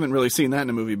 okay, I haven't really seen that in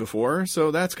a movie before,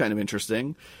 so that's kind of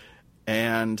interesting.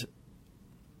 And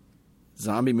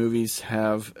zombie movies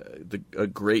have a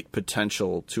great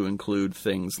potential to include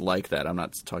things like that. I'm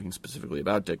not talking specifically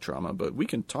about dick trauma, but we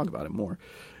can talk about it more.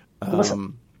 But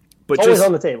always just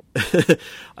on the table.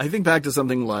 I think back to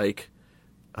something like,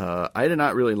 I did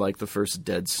not really like the first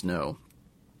Dead Snow,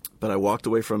 but I walked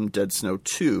away from Dead Snow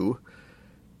 2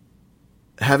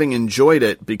 having enjoyed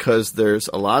it because there's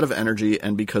a lot of energy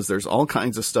and because there's all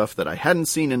kinds of stuff that I hadn't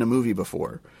seen in a movie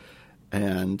before.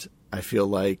 And I feel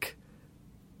like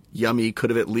Yummy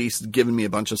could have at least given me a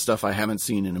bunch of stuff I haven't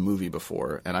seen in a movie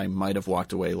before, and I might have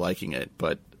walked away liking it.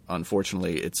 But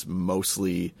unfortunately, it's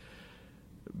mostly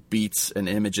beats and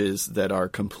images that are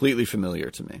completely familiar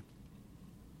to me.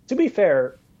 To be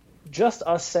fair, just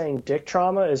us saying dick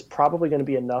trauma is probably going to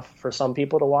be enough for some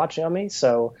people to watch Yummy.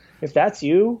 So if that's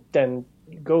you, then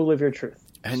go live your truth.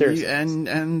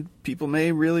 And people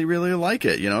may really, really like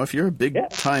it. If you're a big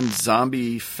time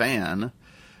zombie fan,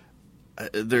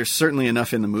 there's certainly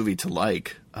enough in the movie to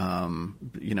like.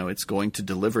 It's going to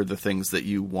deliver the things that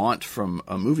you want from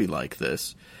a movie like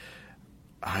this.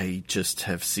 I just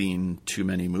have seen too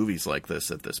many movies like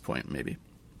this at this point, maybe.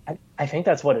 I think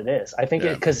that's what it is. I think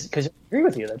because I agree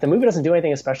with you that the movie doesn't do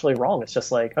anything especially wrong. It's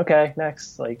just like, okay,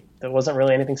 next. Like there wasn't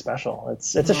really anything special.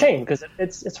 It's a shame because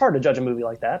it's hard to judge a movie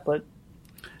like that, but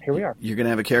here we are. You're going to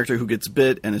have a character who gets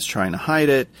bit and is trying to hide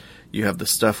it. You have the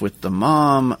stuff with the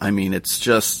mom. I mean, it's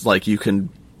just like you can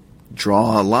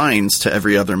draw lines to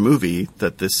every other movie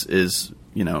that this is,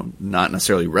 not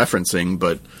necessarily referencing,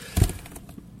 but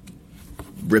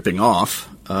ripping off.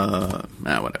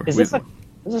 Whatever.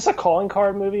 Is this a calling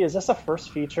card movie? Is this a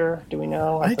first feature? Do we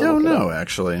know? I don't know,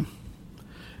 actually.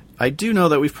 I do know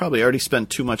that we've probably already spent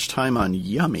too much time on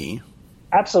Yummy.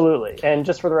 Absolutely. And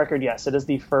just for the record, yes, it is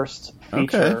the first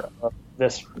feature of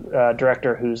this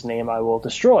director whose name I will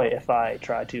destroy if I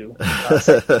try to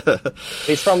say it.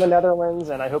 He's from the Netherlands,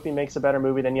 and I hope he makes a better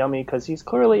movie than Yummy because he's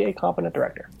clearly a competent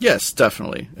director. Yes,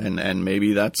 definitely. And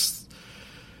maybe that's...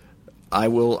 I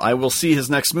will see his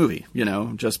next movie,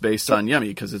 just based on Yummy,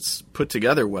 because it's put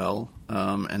together well,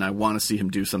 and I want to see him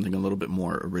do something a little bit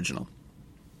more original.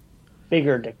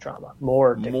 Bigger dick trauma.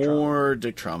 More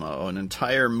dick trauma. An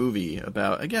entire movie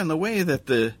about, again, the way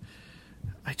that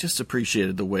I just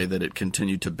appreciated the way that it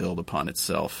continued to build upon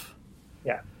itself.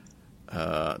 Yeah.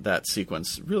 That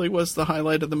sequence really was the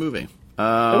highlight of the movie.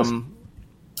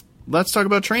 Let's talk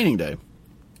about Training Day.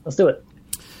 Let's do it.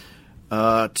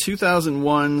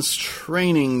 2001's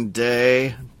Training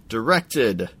Day,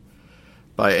 directed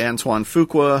by Antoine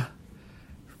Fuqua,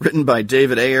 written by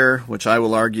David Ayer, which I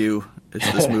will argue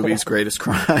is this movie's greatest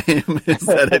crime, is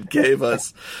that it gave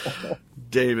us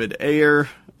David Ayer,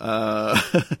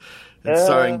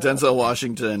 starring Denzel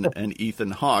Washington and Ethan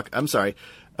Hawke. I'm sorry,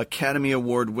 Academy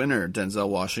Award winner Denzel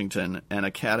Washington and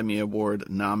Academy Award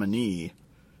nominee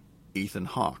Ethan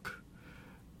Hawke.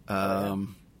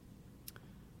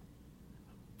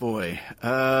 Boy,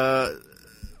 where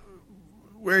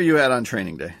are you at on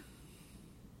Training Day?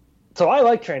 So I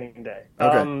like Training Day.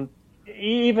 Okay.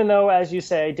 Even though, as you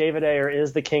say, David Ayer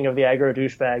is the king of the aggro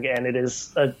douchebag, and it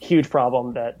is a huge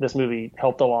problem that this movie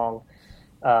helped along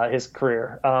his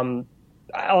career.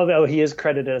 Although he is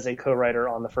credited as a co-writer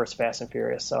on the first Fast and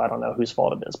Furious, so I don't know whose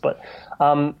fault it is. But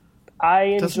I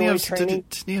enjoy Training.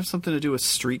 Didn't he have something to do with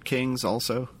Street Kings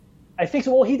also? I think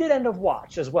so. Well, he did End of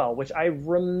Watch as well, which I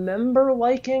remember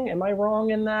liking. Am I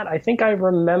wrong in that? I think I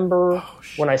remember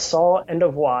when I saw End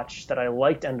of Watch that I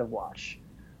liked End of Watch.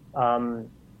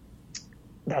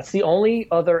 That's the only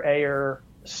other Ayer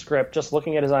script, just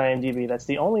looking at his IMDb, that's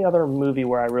the only other movie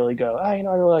where I really go, I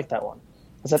really like that one.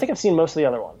 Because I think I've seen most of the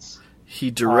other ones.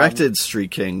 He directed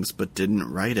Street Kings, but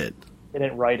didn't write it.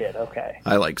 Didn't write it, okay.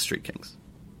 I like Street Kings.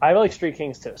 I like Street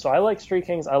Kings, too. So I like Street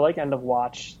Kings. I like End of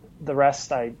Watch. The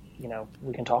rest,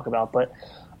 we can talk about. But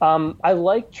I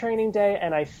like Training Day,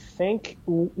 and I think,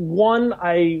 one,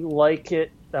 I like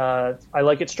it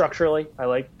structurally. I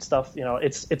like stuff,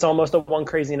 it's almost a One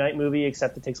Crazy Night movie,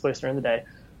 except it takes place during the day.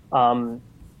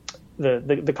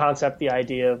 The concept, the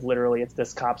idea of literally it's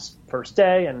this cop's first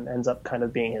day and ends up kind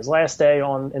of being his last day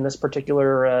in this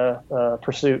particular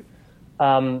pursuit.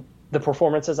 The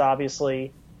performances,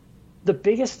 obviously. The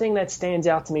biggest thing that stands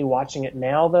out to me watching it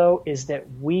now, though, is that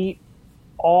we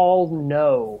all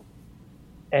know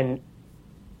an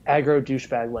aggro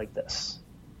douchebag like this.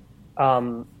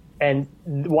 And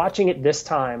watching it this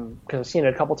time, because I've seen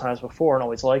it a couple times before and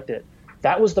always liked it,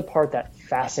 that was the part that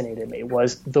fascinated me,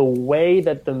 was the way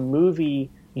that the movie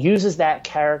uses that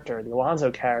character, the Alonzo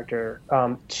character,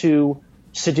 to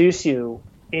seduce you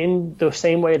in the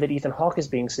same way that Ethan Hawke is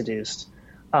being seduced.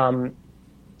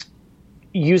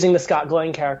 Using the Scott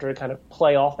Glenn character to kind of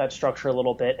play off that structure a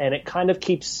little bit, and it kind of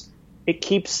keeps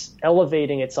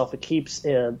elevating itself. It keeps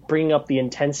bringing up the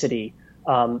intensity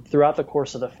throughout the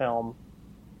course of the film,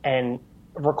 and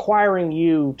requiring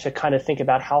you to kind of think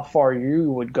about how far you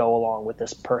would go along with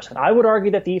this person. I would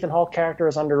argue that the Ethan Hawke character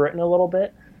is underwritten a little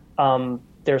bit.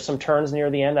 There's some turns near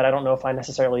the end that I don't know if I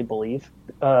necessarily believe,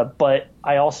 but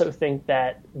I also think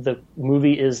that the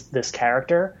movie is this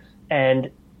character,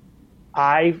 and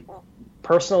I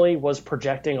personally was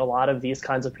projecting a lot of these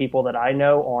kinds of people that I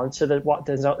know onto the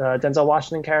Denzel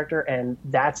Washington character, and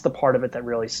that's the part of it that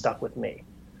really stuck with me.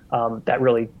 That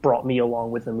really brought me along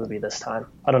with the movie this time.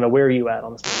 I don't know, where are you at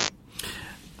on this movie?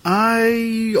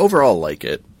 I overall like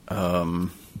it. I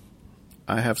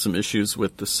have some issues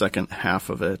with the second half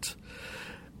of it.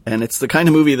 And it's the kind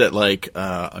of movie that,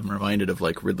 I'm reminded of,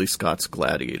 Ridley Scott's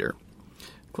Gladiator.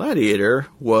 Gladiator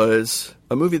was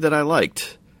a movie that I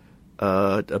liked.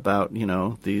 About,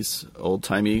 these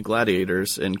old-timey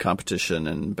gladiators in competition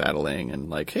and battling,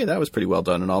 and hey, that was pretty well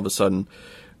done. And all of a sudden,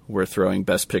 we're throwing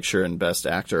Best Picture and Best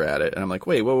Actor at it. And I'm like,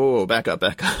 wait, whoa, back up.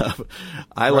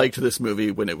 I liked this movie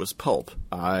when it was pulp.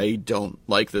 I don't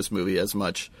like this movie as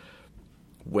much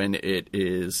when it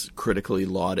is critically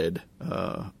lauded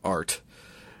art.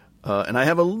 And I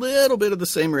have a little bit of the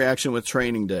same reaction with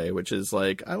Training Day, which is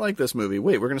I like this movie.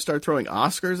 Wait, we're going to start throwing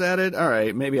Oscars at it? All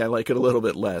right, maybe I like it a little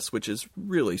bit less, which is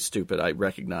really stupid, I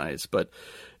recognize. But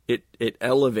it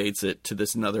elevates it to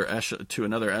another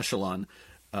echelon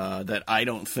that I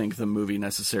don't think the movie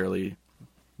necessarily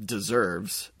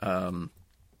deserves. But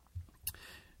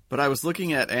I was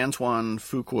looking at Antoine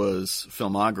Fuqua's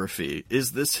filmography.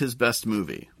 Is this his best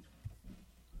movie?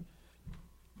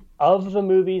 Of the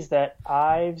movies that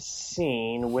I've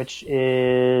seen, which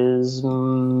is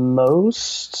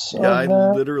most of I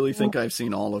them, literally think I've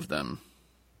seen all of them.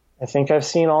 I think I've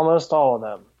seen almost all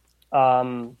of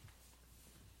them.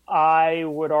 I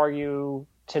would argue,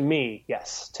 to me,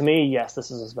 yes, this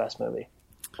is his best movie.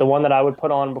 The one that I would put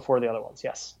on before the other ones,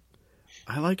 yes.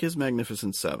 I like his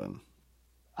Magnificent Seven.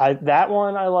 That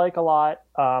one I like a lot.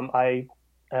 I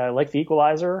like The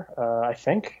Equalizer, I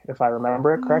think, if I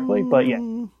remember it correctly, but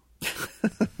yeah.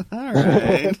 All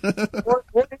right. or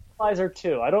Equalizer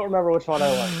 2. I don't remember which one I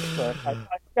liked, but I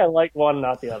think I like one,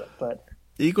 not the other. But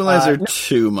Equalizer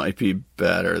 2 might be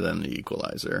better than The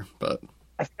Equalizer, but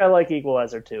I think I like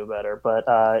Equalizer 2 better. But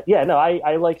I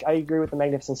agree with the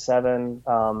Magnificent Seven.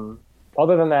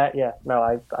 Other than that,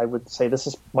 I would say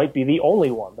this might be the only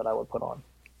one that I would put on.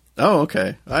 Oh,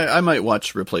 okay. I might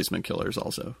watch Replacement Killers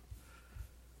also.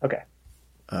 Okay.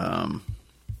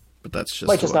 but that's just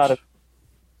might just not have.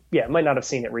 Yeah, might not have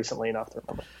seen it recently enough to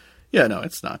remember. Yeah, no,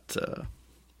 it's not.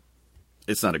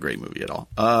 It's not a great movie at all.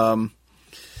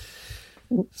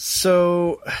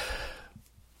 So,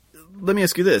 let me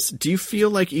ask you this: do you feel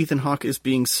like Ethan Hawke is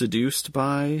being seduced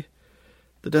by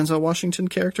the Denzel Washington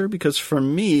character? Because for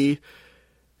me,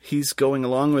 he's going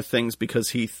along with things because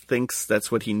he thinks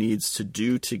that's what he needs to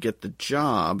do to get the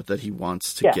job that he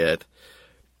wants to get.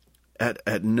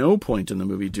 At no point in the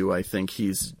movie do I think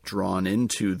he's drawn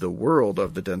into the world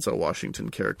of the Denzel Washington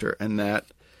character, and that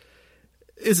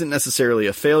isn't necessarily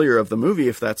a failure of the movie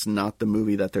if that's not the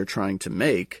movie that they're trying to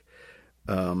make,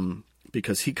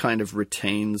 because he kind of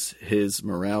retains his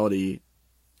morality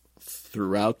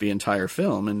throughout the entire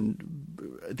film,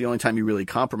 and the only time he really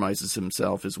compromises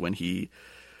himself is when he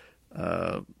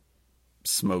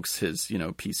smokes his,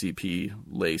 PCP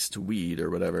laced weed or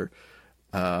whatever.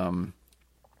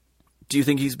 Do you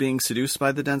think he's being seduced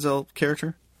by the Denzel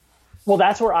character? Well,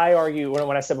 that's where I argue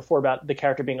when I said before about the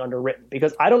character being underwritten,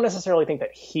 because I don't necessarily think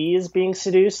that he is being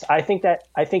seduced. I think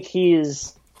he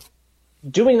is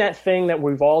doing that thing that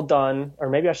we've all done, or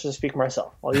maybe I should just speak for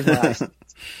myself. I'll use my eyes.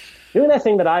 Doing that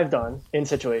thing that I've done in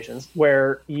situations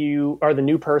where you are the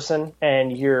new person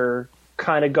and you're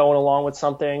kind of going along with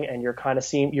something and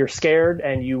you're scared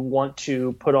and you want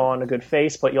to put on a good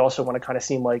face, but you also want to kind of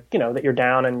seem like, that you're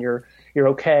down and you're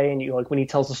okay. And you, like, when he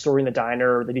tells the story in the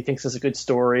diner that he thinks is a good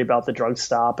story about the drug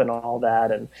stop and all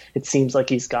that. And it seems like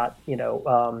he's got,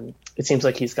 Denzel's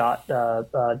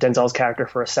character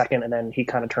for a second, and then he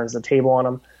kind of turns the table on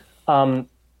him.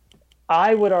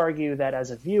 I would argue that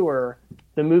as a viewer,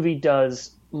 the movie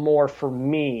does more for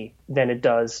me than it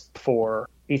does for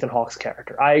Ethan Hawke's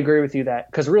character. I agree with you that,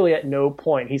 because really at no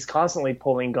point, he's constantly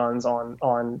pulling guns on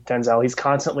Denzel. He's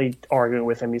constantly arguing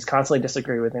with him. He's constantly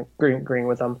agreeing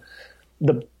with him.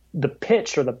 The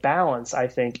pitch or the balance, I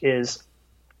think, is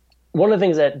one of the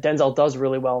things that Denzel does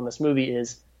really well in this movie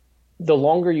is the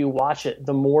longer you watch it,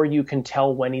 the more you can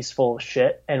tell when he's full of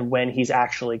shit and when he's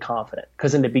actually confident.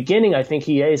 Because in the beginning, I think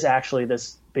he is actually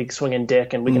this big swinging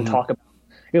dick, and we can talk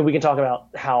about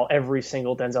how every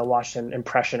single Denzel Washington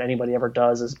impression anybody ever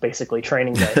does is basically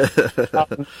Training Day.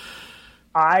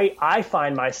 I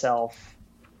find myself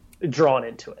drawn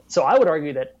into it. So I would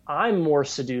argue that I'm more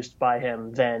seduced by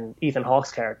him than Ethan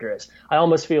Hawke's character is. I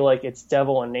almost feel like it's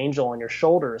devil and angel on your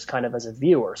shoulders kind of as a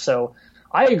viewer. So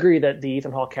I agree that the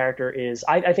Ethan Hawke character is,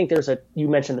 I think you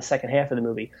mentioned the second half of the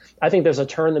movie. I think there's a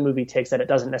turn the movie takes that it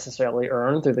doesn't necessarily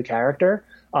earn through the character.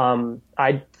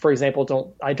 For example,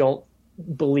 don't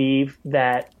believe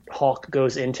that Hawke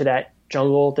goes into that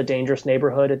jungle, the dangerous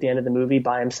neighborhood at the end of the movie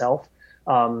by himself.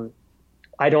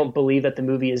 I don't believe that the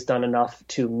movie has done enough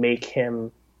to make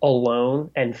him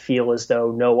alone and feel as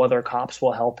though no other cops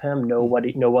will help him,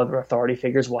 no other authority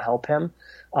figures will help him.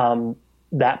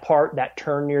 That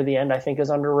turn near the end, I think,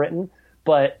 is underwritten.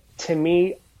 But to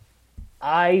me,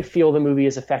 I feel the movie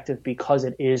is effective because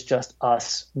it is just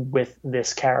us with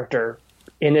this character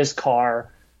in his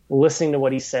car, listening to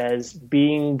what he says,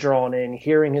 being drawn in,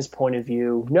 hearing his point of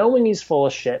view, knowing he's full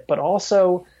of shit, but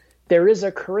also there is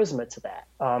a charisma to that.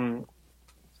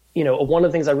 One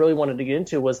of the things I really wanted to get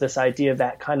into was this idea of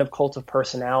that kind of cult of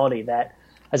personality that,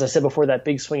 as I said before, that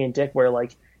big swinging dick where,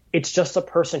 like, it's just a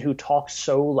person who talks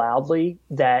so loudly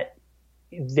that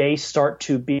they start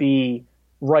to be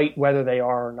right whether they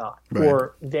are or not. Right.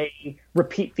 Or they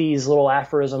repeat these little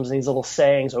aphorisms and these little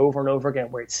sayings over and over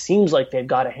again where it seems like they've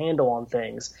got a handle on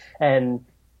things. And,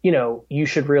 you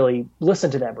should really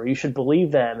listen to them or you should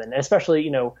believe them. And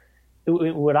especially,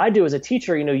 what I do as a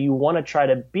teacher, you want to try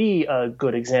to be a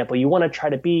good example. You want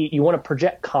to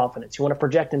project confidence. You want to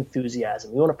project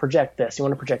enthusiasm. You want to project this. You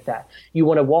want to project that. You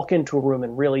want to walk into a room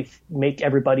and really make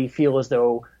everybody feel as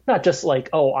though not just like,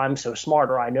 oh, I'm so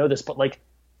smart or I know this, but like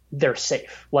they're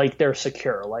safe, like they're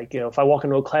secure. Like, if I walk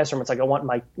into a classroom, it's like I want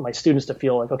my students to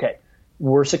feel like, okay,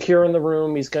 we're secure in the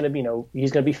room. He's going to be,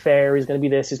 he's going to be fair. He's going to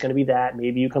be this. He's going to be that.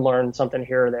 Maybe you can learn something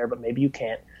here or there, but maybe you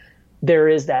can't. There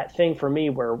is that thing for me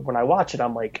where when I watch it,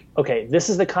 I'm like, okay, this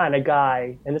is the kind of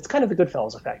guy, and it's kind of the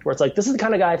Goodfellas effect, where it's like, this is the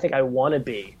kind of guy I think I want to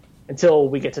be until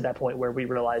we get to that point where we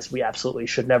realize we absolutely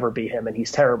should never be him and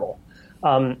he's terrible.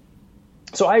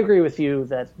 So I agree with you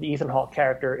that the Ethan Hawke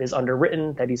character is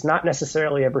underwritten, that he's not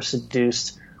necessarily ever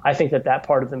seduced. I think that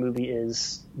part of the movie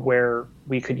is where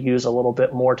we could use a little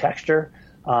bit more texture.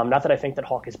 Not that I think that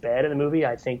Hawke is bad in the movie.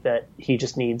 I think that he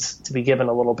just needs to be given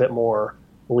a little bit more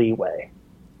leeway.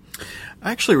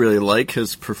 I actually really like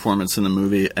his performance in the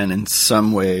movie, and in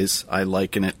some ways I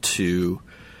liken it to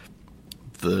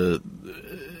the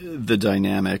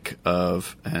dynamic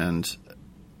of, and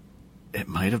it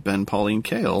might have been Pauline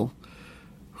Kael,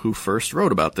 who first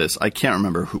wrote about this. I can't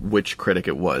remember which critic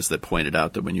it was that pointed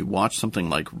out that when you watch something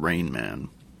like Rain Man,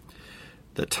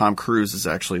 that Tom Cruise is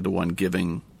actually the one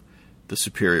giving the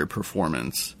superior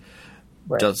performance.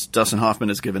 Right. Dustin Hoffman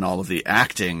is given all of the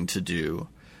acting to do,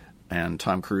 and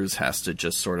Tom Cruise has to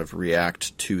just sort of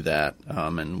react to that.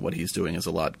 And what he's doing is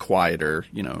a lot quieter,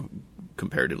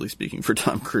 comparatively speaking, for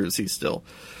Tom Cruise. He's still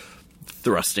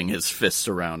thrusting his fists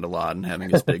around a lot and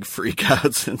having his big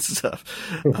freakouts and stuff.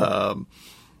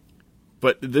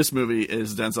 But this movie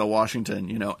is Denzel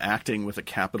Washington, acting with a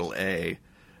capital A,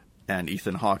 and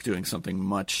Ethan Hawke doing something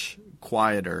much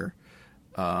quieter.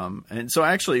 And so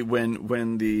actually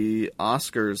when the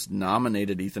Oscars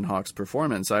nominated Ethan Hawke's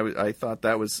performance, I thought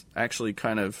that was actually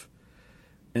kind of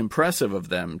impressive of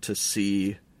them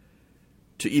to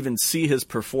even see his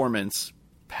performance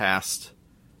past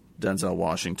Denzel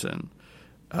Washington.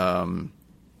 I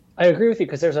agree with you,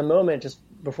 because there's a moment, just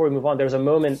before we move on, there's a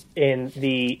moment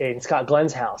in Scott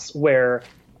Glenn's house where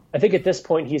I think at this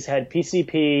point he's had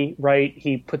PCP, right?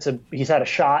 He's had a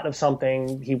shot of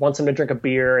something. He wants him to drink a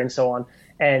beer and so on.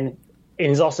 And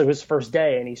it's also his first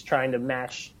day, and he's trying to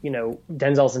match,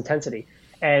 Denzel's intensity.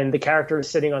 And the character is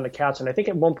sitting on the couch, and I think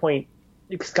at one point,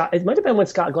 it might have been when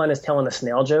Scott Glenn is telling a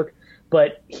snail joke,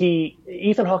 but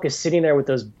Ethan Hawke is sitting there with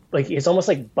those, like, it's almost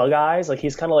like bug eyes. Like,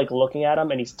 he's kind of like looking at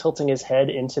him, and he's tilting his head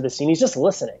into the scene. He's just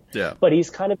listening. Yeah. But he's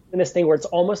kind of in this thing where it's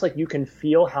almost like you can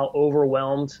feel how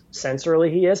overwhelmed sensorily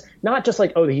he is. Not just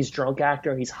like, oh, he's drunk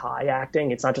acting, he's high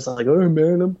acting. It's not just like, oh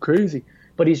man, I'm crazy.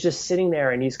 But he's just sitting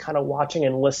there, and he's kind of watching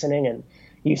and listening, and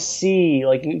you see,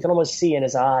 like, you can almost see in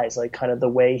his eyes, like, kind of the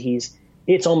way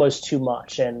it's almost too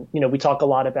much. And, we talk a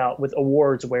lot about with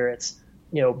awards where it's,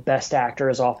 best actor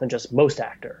is often just most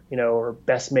actor, or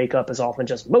best makeup is often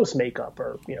just most makeup,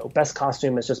 or, best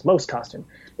costume is just most costume.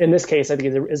 In this case, I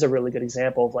think it is a really good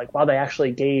example of, like, wow, they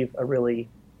actually gave a really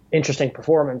interesting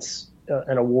performance,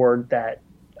 an award that,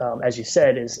 as you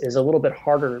said, is a little bit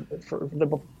harder for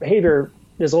the behavior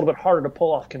is a little bit harder to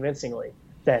pull off convincingly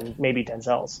than maybe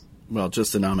Denzel's. Well,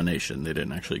 just a nomination. They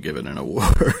didn't actually give it an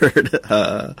award.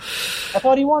 I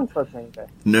thought he won for Training Day.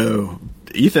 No.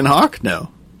 Ethan Hawke? No.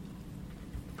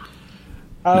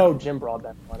 Oh, no. Jim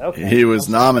Broadbent won. Okay. He was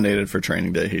nominated for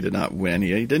Training Day. He did not win. He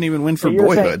didn't even win for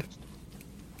Boyhood.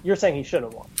 You're saying he should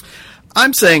have won.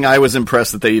 I'm saying I was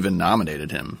impressed that they even nominated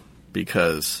him,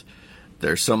 because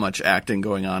there's so much acting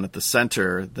going on at the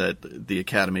center that the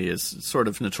Academy is sort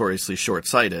of notoriously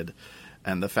short-sighted.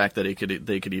 And the fact that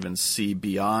they could even see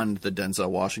beyond the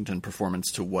Denzel Washington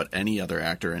performance to what any other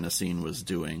actor in a scene was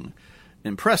doing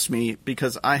impressed me,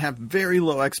 because I have very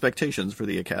low expectations for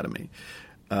the Academy.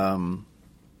 And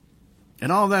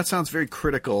all of that sounds very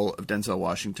critical of Denzel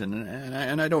Washington,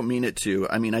 and I don't mean it to.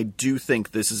 I mean, I do think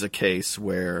this is a case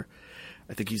where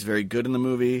I think he's very good in the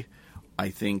movie. I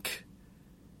think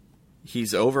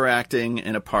he's overacting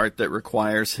in a part that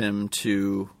requires him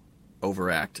to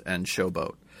overact and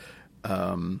showboat.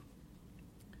 And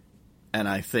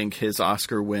I think his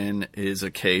Oscar win is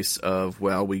a case of,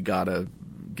 well, we gotta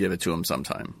give it to him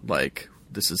sometime. Like,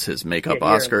 this is his makeup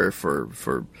Oscar for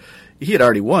he had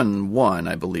already won one,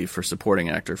 I believe, for supporting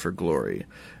actor for Glory,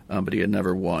 but he had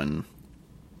never won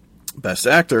Best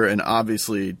Actor, and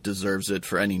obviously deserves it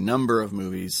for any number of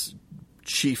movies,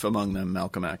 chief among them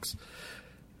Malcolm X.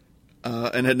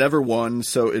 And had never won,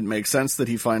 so it makes sense that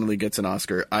he finally gets an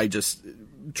Oscar.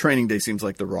 Training Day seems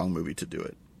like the wrong movie to do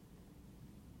it.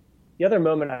 The other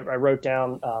moment I wrote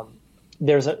down,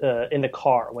 there's in the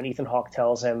car when Ethan Hawke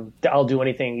tells him, "I'll do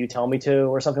anything you tell me to,"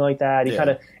 or something like that.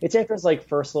 It's after his like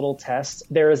first little test.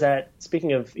 There is that,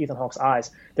 speaking of Ethan Hawke's eyes,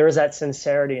 there is that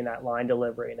sincerity in that line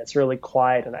delivery, and it's really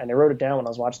quiet. And I wrote it down when I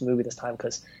was watching the movie this time,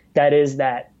 because that is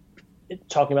that,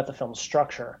 talking about the film's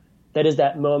structure, that is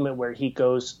that moment where he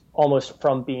goes almost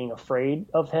from being afraid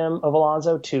of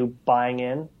Alonzo, to buying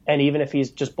in. And even if he's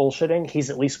just bullshitting,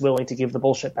 he's at least willing to give the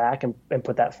bullshit back and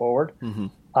put that forward. Mm-hmm.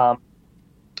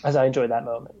 As I enjoyed that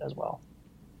moment as well.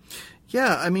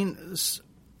 Yeah, I mean,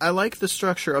 I like the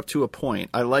structure up to a point.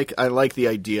 I like the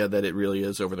idea that it really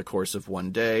is over the course of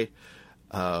one day.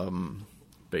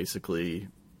 Basically,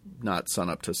 not sun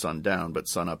up to sundown, but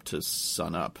sun up to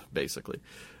sun up, basically.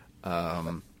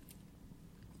 And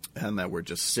that we're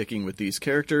just sticking with these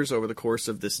characters over the course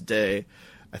of this day.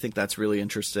 I think that's really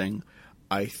interesting.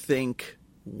 I think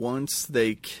once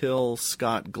they kill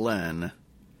Scott Glenn,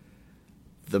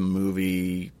 the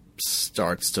movie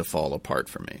starts to fall apart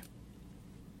for me.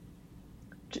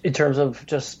 In terms of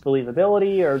just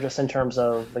believability, or just in terms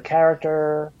of the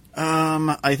character?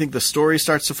 I think the story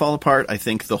starts to fall apart. I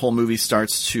think the whole movie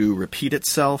starts to repeat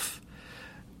itself.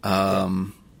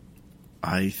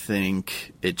 I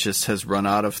think it just has run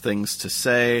out of things to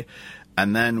say.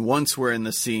 And then once we're in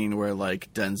the scene where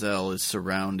like Denzel is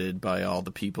surrounded by all the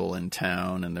people in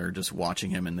town and they're just watching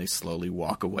him and they slowly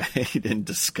walk away in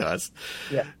disgust,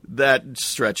 that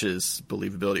stretches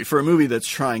believability. For a movie that's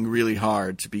trying really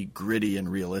hard to be gritty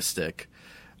and realistic,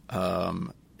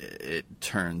 it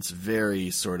turns very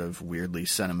sort of weirdly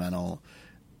sentimental,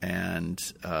 and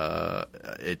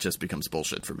it just becomes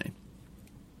bullshit for me.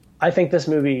 I think this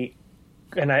movie...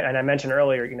 And I mentioned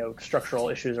earlier, you know, structural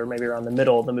issues, or maybe around the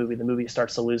middle of the movie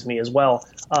starts to lose me as well.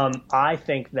 I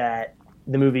think that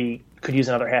the movie could use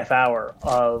another half hour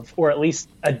or at least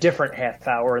a different half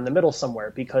hour in the middle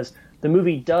somewhere, because the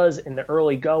movie does, in the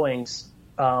early goings,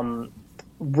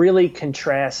 really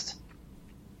contrast.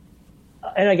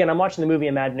 And again, I'm watching the movie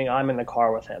imagining I'm in the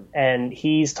car with him, and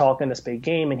he's talking this big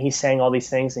game, and he's saying all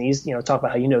these things, and he's, you know, talking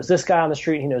about how he knows this guy on the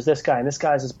street, he knows this guy, and this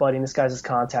guy's his buddy, and this guy's his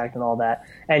contact, and all that.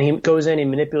 And he goes in, he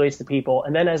manipulates the people,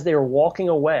 and then as they were walking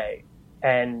away,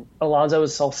 and Alonzo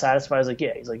is self-satisfied, he's like,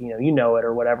 yeah, he's like, you know it,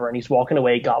 or whatever, and he's walking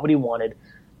away, got what he wanted.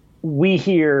 We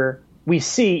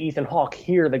see Ethan Hawke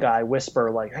hear the guy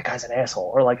whisper, like, that guy's an asshole,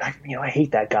 or like, I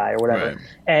hate that guy, or whatever. Right.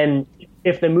 And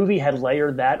if the movie had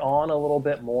layered that on a little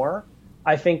bit more,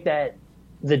 I think that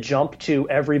the jump to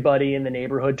everybody in the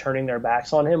neighborhood turning their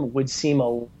backs on him would seem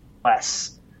a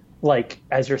less, like,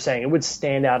 as you're saying, it would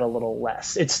stand out a little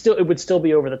less. It would still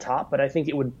be over the top, but I think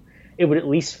it would at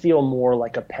least feel more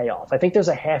like a payoff. I think there's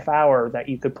a half hour that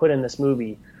you could put in this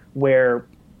movie where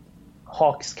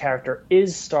Hawke's character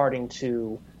is starting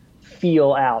to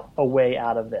feel out a way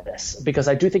out of this, because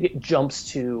I do think it jumps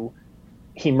to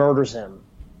he murders him.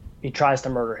 He tries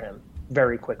to murder him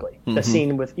very quickly. Mm-hmm. The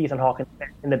scene with Ethan Hawke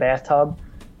in the bathtub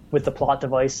with the plot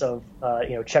device of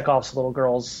Chekhov's little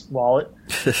girl's wallet.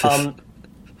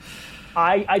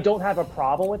 I don't have a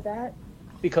problem with that,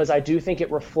 because I do think it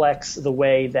reflects the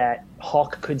way that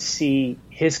Hawke could see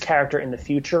his character in the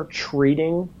future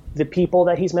treating the people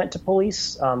that he's meant to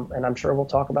police, and I'm sure we'll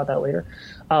talk about that later.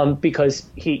 Because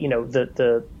he,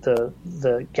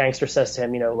 the gangster says to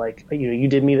him, you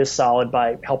did me this solid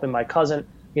by helping my cousin.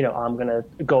 I'm going to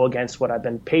go against what I've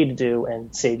been paid to do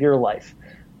and save your life.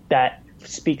 That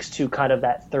speaks to kind of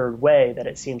that third way that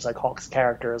it seems like Hawke's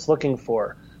character is looking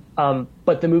for.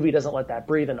 But the movie doesn't let that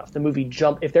breathe enough. The movie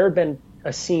if there had been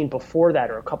a scene before that,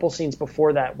 or a couple scenes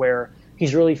before that, where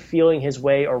he's really feeling his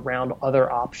way around other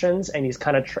options, and he's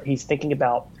kind of he's thinking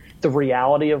about the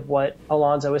reality of what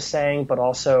Alonzo is saying, but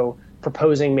also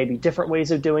proposing maybe different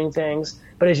ways of doing things.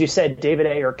 But as you said, David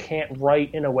Ayer can't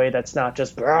write in a way that's not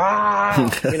just,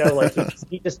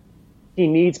 he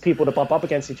needs people to bump up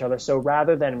against each other. So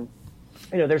rather than,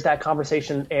 there's that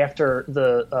conversation after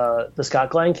the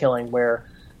Scott Glenn killing where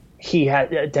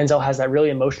Denzel has that really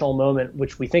emotional moment,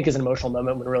 which we think is an emotional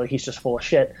moment when really he's just full of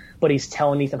shit. But he's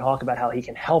telling Ethan Hawke about how he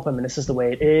can help him, and this is the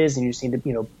way it is, and you just need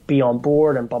to, be on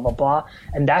board, and blah blah blah.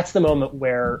 And that's the moment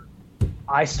where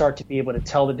I start to be able to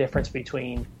tell the difference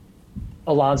between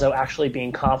Alonzo actually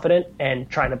being confident and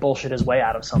trying to bullshit his way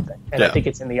out of something. And I think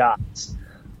it's in the odds.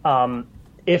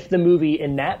 If the movie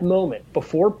in that moment,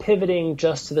 before pivoting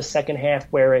just to the second half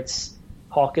where it's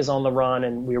Hawke is on the run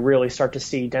and we really start to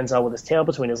see Denzel with his tail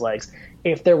between his legs,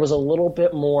 if there was a little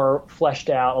bit more fleshed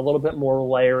out, a little bit more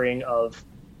layering of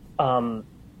the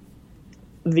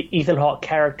Ethan Hawke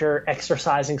character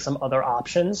exercising some other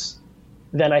options,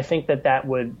 then I think that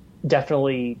would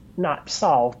definitely not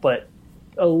solve, but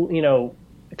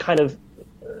kind of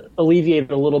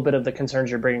alleviate a little bit of the concerns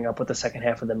you're bringing up with the second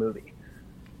half of the movie.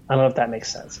 I don't know if that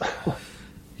makes sense.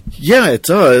 Yeah, it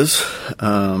does.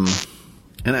 And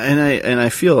I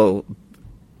feel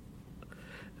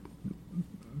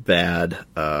bad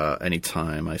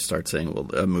anytime I start saying, well,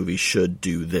 a movie should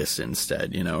do this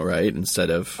instead, right? Instead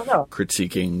of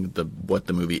critiquing what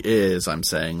the movie is, I'm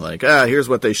saying like, here's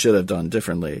what they should have done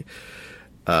differently.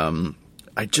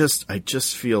 I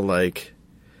just feel like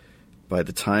by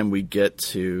the time we get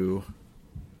to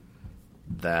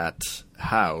that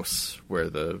house where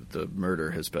the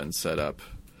murder has been set up,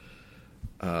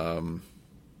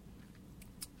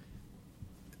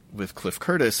 with Cliff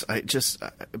Curtis,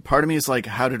 part of me is like,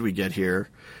 how did we get here?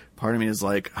 Part of me is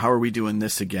like, how are we doing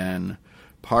this again?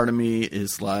 Part of me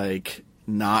is like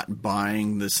not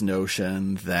buying this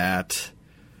notion that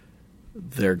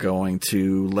they're going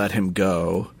to let him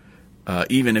go,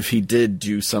 even if he did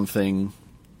do something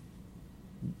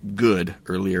good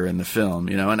earlier in the film,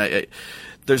 and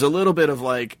there's a little bit of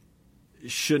like,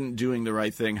 shouldn't doing the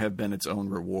right thing have been its own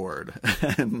reward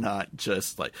and not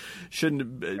just like,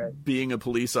 shouldn't being a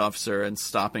police officer and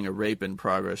stopping a rape in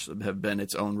progress have been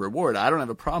its own reward? I don't have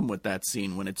a problem with that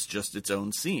scene when it's just its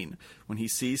own scene. When he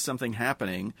sees something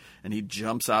happening and he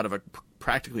jumps out of a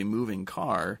practically moving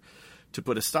car to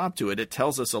put a stop to it. It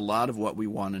tells us a lot of what we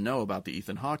want to know about the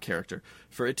Ethan Hawke character.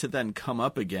 For it to then come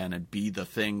up again and be the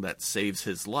thing that saves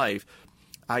his life,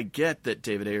 I get that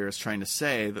David Ayer is trying to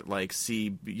say that, like,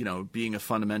 see, you know, being a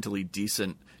fundamentally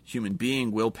decent human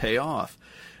being will pay off.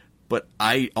 But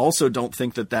I also don't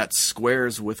think that that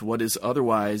squares with what is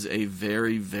otherwise a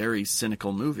very, very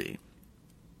cynical movie.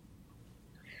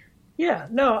 Yeah,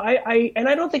 no, I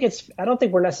don't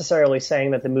think we're necessarily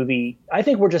saying that the movie, I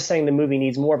think we're just saying the movie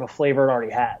needs more of a flavor it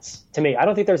already has. To me, I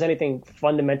don't think there's anything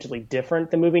fundamentally different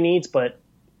the movie needs, but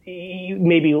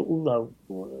maybe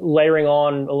layering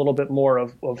on a little bit more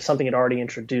of something it already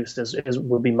introduced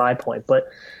would be my point. But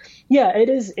yeah, it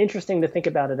is interesting to think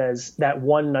about it as that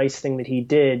one nice thing that he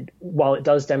did. While it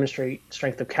does demonstrate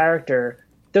strength of character,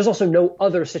 there's also no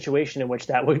other situation in which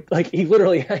that would, like, he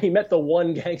met the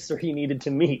one gangster he needed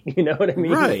to meet. You know what I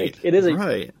mean? Right. Like, it is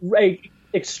a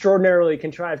extraordinarily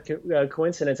contrived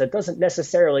coincidence that doesn't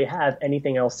necessarily have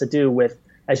anything else to do with,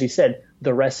 as you said,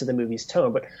 the rest of the movie's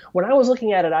tone. But when I was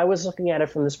looking at it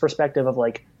from this perspective of,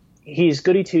 like, he's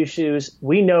goody two shoes.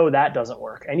 We know that doesn't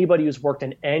work. Anybody who's worked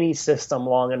in any system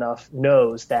long enough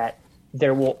knows that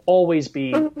there will always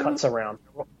be cuts around.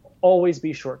 There will always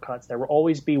be shortcuts. There will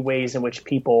always be ways in which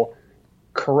people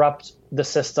corrupt the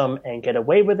system and get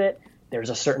away with it. There's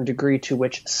a certain degree to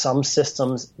which some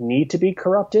systems need to be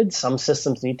corrupted. Some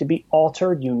systems need to be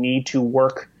altered. You need to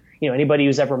work. You know, anybody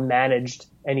who's ever managed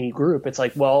any group, it's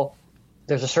like, well,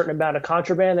 there's a certain amount of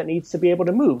contraband that needs to be able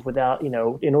to move without, you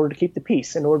know, in order to keep the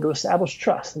peace, in order to establish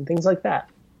trust and things like that.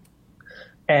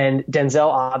 And Denzel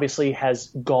obviously has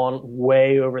gone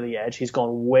way over the edge. He's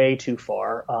gone way too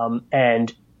far.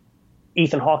 And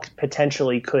Ethan Hawke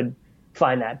potentially could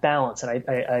find that balance. And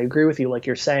I agree with you, like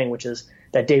you're saying, which is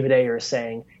that David Ayer is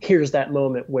saying, here's that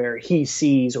moment where he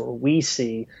sees, or we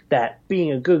see, that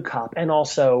being a good cop and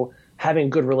also having a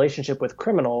good relationship with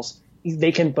criminals,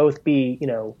 they can both be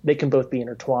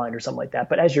intertwined or something like that.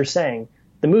 But as you're saying,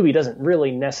 the movie doesn't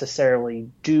really necessarily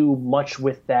do much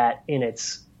with that in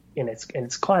its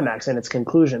climax, in its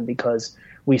conclusion, because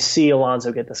we see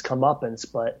Alonzo get this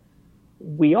comeuppance, but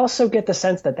we also get the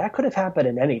sense that could have happened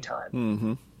at any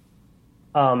time.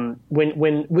 Mm-hmm.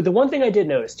 With the one thing I did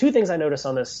notice, two things I noticed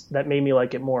on this that made me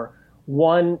like it more.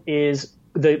 One is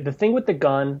the thing with the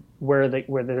gun where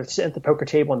they're sitting at the poker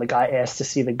table and the guy asks to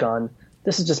see the gun.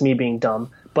 This is just me being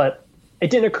dumb, but it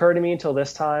didn't occur to me until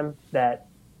this time that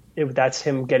that's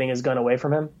him getting his gun away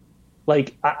from him.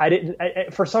 Like, I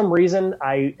didn't, for some reason,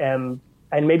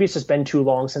 and maybe it's just been too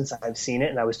long since I've seen it,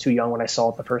 and I was too young when I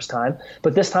saw it the first time.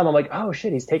 But this time I'm like, oh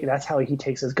shit, that's how he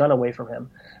takes his gun away from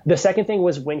him. The second thing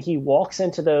was when he walks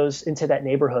into that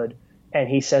neighborhood and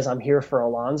he says, I'm here for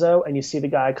Alonzo, and you see the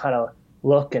guy kind of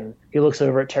look, and he looks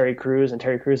over at Terry Crews, and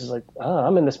Terry Crews is like, oh,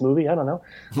 I'm in this movie, I don't know.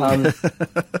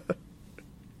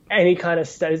 And he kind of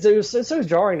says, it was so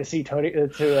jarring to see Terry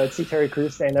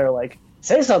Crews standing there like,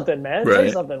 say something, man, right.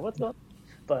 Say something, what's going on?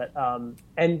 But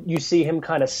and you see him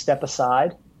kind of step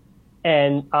aside,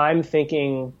 and I'm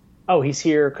thinking, oh, he's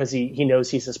here because he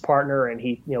knows he's his partner, and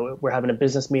we're having a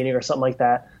business meeting or something like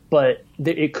that. But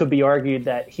it could be argued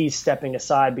that he's stepping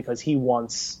aside because he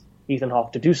wants Ethan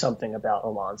Hawke to do something about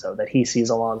Alonzo, that he sees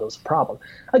Alonzo as a problem.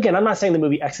 Again, I'm not saying the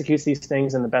movie executes these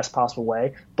things in the best possible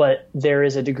way, but there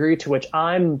is a degree to which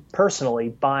I'm personally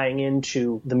buying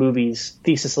into the movie's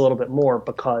thesis a little bit more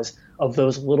because of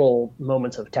those little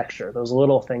moments of texture, those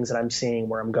little things that I'm seeing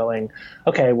where I'm going,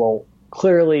 okay, well,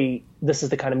 clearly this is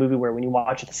the kind of movie where when you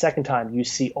watch it the second time, you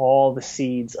see all the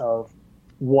seeds of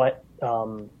what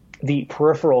the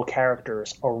peripheral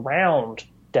characters around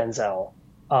Denzel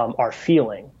are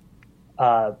feeling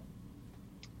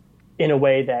in a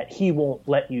way that he won't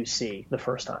let you see the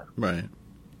first time. Right.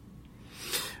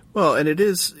 Well, and it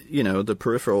is, the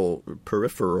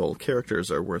peripheral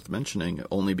characters are worth mentioning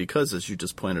only because, as you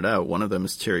just pointed out, one of them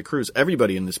is Terry Crews.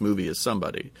 Everybody in this movie is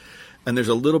somebody. And there's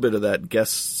a little bit of that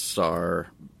guest star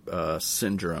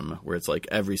syndrome where it's like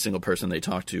every single person they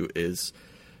talk to is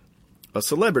a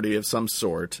celebrity of some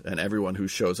sort, and everyone who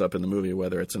shows up in the movie,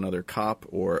 whether it's another cop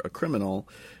or a criminal,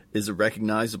 is a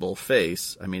recognizable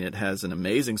face. I mean, it has an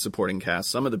amazing supporting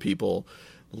cast. Some of the people,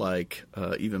 like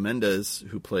Eva Mendes,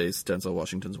 who plays Denzel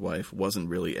Washington's wife, wasn't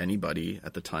really anybody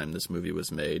at the time this movie was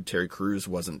made. Terry Crews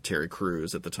wasn't Terry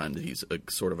Crews at the time that he's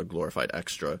sort of a glorified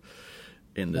extra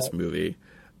in this movie.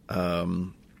 But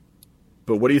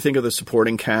what do you think of the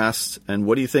supporting cast, and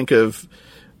what do you think of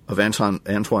Antoine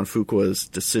Fuqua's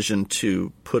decision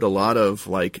to put a lot of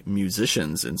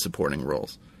musicians in supporting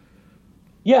roles?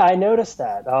 Yeah, I noticed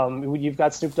that. You've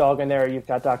got Snoop Dogg in there. You've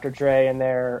got Dr. Dre in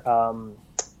there.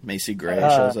 Macy Gray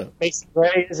shows up. Macy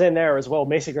Gray is in there as well.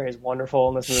 Macy Gray is wonderful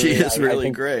in this movie. She is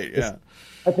really great, yeah.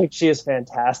 I think she is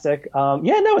fantastic.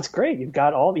 Yeah, no, it's great. You've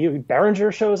got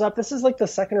Berenger shows up. This is like the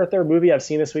second or third movie I've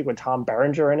seen this week with Tom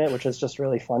Berenger in it, which is just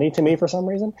really funny to me for some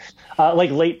reason.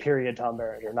 Like late period Tom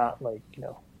Berenger, not like,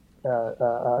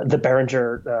 the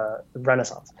Berenger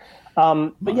Renaissance.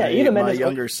 But yeah, Eva Mendes. My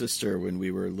younger sister, when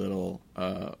we were little,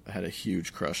 had a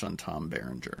huge crush on Tom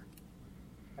Berenger.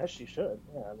 As she should.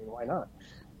 Yeah, I mean, why not?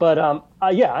 But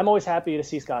yeah, I'm always happy to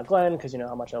see Scott Glenn because you know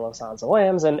how much I love Silence of the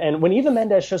Lambs. And when Eva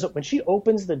Mendes shows up, when she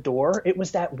opens the door, it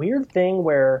was that weird thing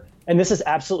where, and this is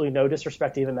absolutely no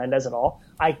disrespect to Eva Mendes at all,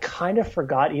 I kind of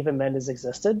forgot Eva Mendes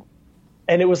existed.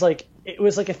 And it was like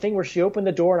a thing where she opened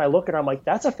the door and I look at her, I'm like,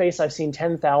 that's a face I've seen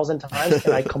 10,000 times,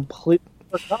 and I completely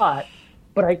forgot.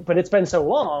 But it's been so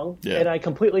long, and I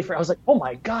completely forgot. I was like, oh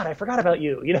my God, I forgot about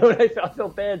you. You know, and I feel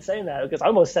bad saying that because I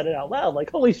almost said it out loud.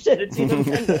 Like, holy shit, it's Eva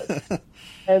Mendes.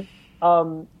 And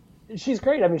she's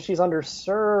great. I mean, she's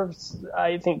underserved,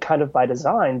 I think, kind of by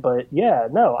design. But yeah,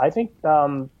 no, I think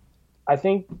I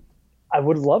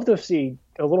would love to see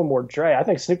a little more Dre. I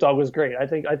think Snoop Dogg was great. I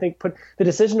think the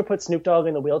decision to put Snoop Dogg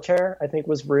in the wheelchair, I think,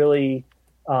 was really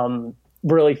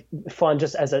really fun,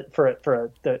 just as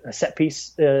the set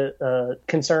piece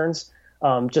concerns.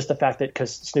 Just the fact that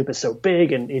because Snoop is so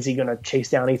big, and is he going to chase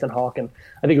down Ethan Hawke? And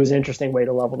I think it was an interesting way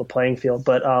to level the playing field,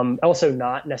 but also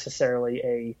not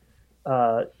necessarily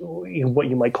a what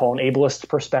you might call an ableist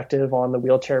perspective on the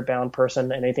wheelchair bound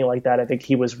person and anything like that. I think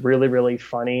he was really, really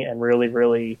funny, and really,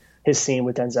 really his scene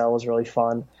with Denzel was really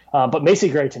fun. But Macy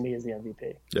Gray to me is the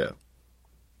MVP. Yeah.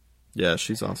 Yeah,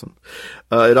 she's awesome.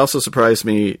 It also surprised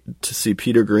me to see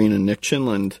Peter Green and Nick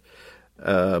Chinland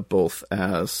both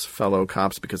as fellow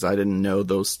cops, because I didn't know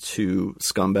those two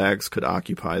scumbags could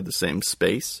occupy the same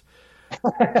space.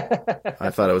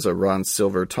 I thought it was a Ron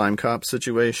Silver Time Cop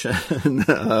situation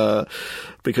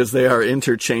because they are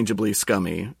interchangeably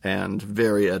scummy and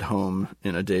very at home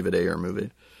in a David Ayer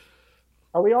movie.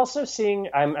 Are we also seeing,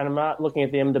 I'm not looking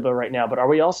at the IMDb right now, but are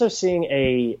we also seeing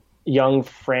a young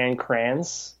Fran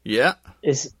Kranz? Yeah.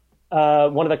 Is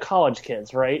one of the college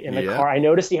kids, right? In the car. I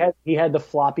noticed he had the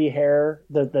floppy hair,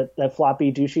 that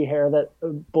floppy douchey hair that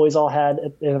boys all had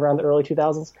around the early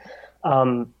 2000s.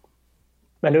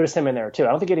 I noticed him in there too. I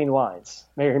don't think he had any lines.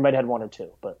 Maybe he might have had one or two,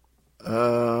 but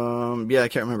yeah, I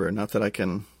can't remember. Not that I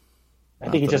can. I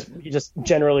think he just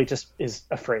generally just is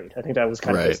afraid. I think that was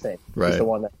kind of his thing. Right. He's the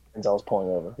one that Denzel's pulling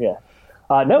over. Yeah.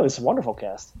 No, it's a wonderful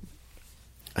cast.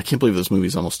 I can't believe this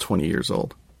movie's almost 20 years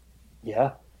old.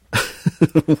 Yeah.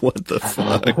 What the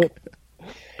fuck?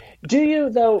 Do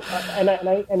you though? And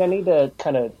I need to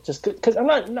kind of just because I'm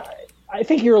not. I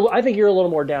think you're a little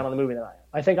more down on the movie than I am.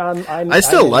 I think I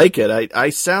still like it. I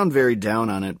sound very down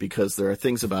on it because there are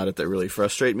things about it that really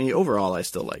frustrate me. Overall, I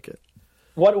still like it.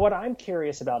 What I'm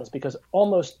curious about is because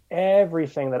almost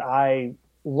everything that I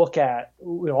look at,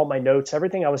 all my notes,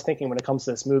 everything I was thinking when it comes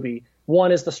to this movie,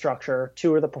 one is the structure,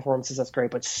 two are the performances, that's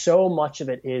great, but so much of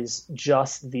it is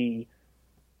just the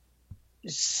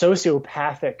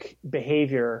sociopathic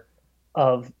behavior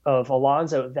of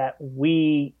Alonzo that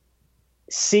we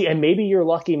see, and maybe you're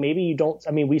lucky, maybe you don't.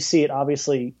 I mean, we see it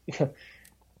obviously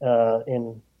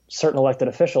in certain elected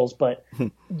officials, but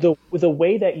the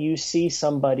way that you see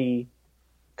somebody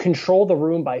control the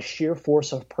room by sheer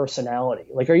force of personality.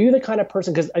 Like, are you the kind of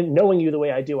person, because knowing you the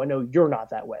way I do, I know you're not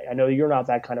that way. I know you're not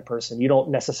that kind of person. You don't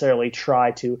necessarily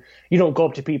you don't go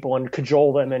up to people and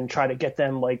cajole them and try to get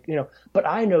them, like, but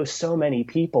I know so many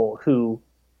people who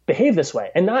behave this way,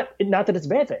 and not that it's a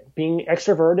bad thing. Being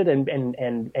extroverted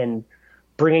and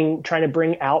trying to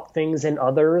bring out things in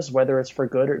others, whether it's for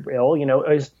good or ill,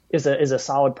 is a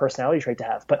solid personality trait to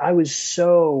have. But I was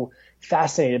so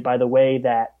fascinated by the way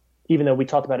that, even though we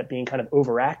talked about it being kind of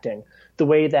overacting, the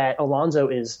way that Alonzo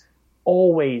is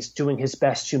always doing his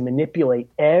best to manipulate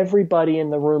everybody in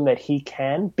the room that he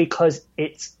can, because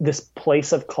it's this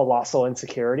place of colossal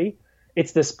insecurity.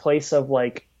 It's this place of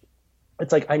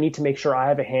it's like, I need to make sure I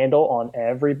have a handle on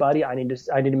everybody. I need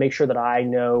to make sure that I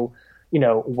know,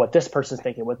 what this person's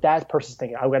thinking, what that person's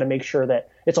thinking. I've got to make sure that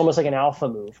it's almost like an alpha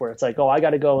move where it's like, oh, I got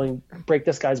to go and break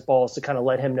this guy's balls to kind of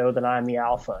let him know that I'm the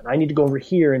alpha. And I need to go over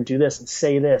here and do this and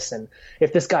say this. And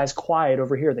if this guy's quiet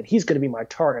over here, then he's going to be my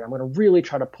target. I'm going to really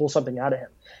try to pull something out of him.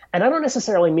 And I don't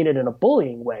necessarily mean it in a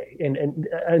bullying way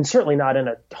and certainly not in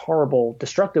a horrible,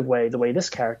 destructive way, the way this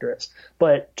character is.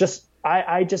 But just,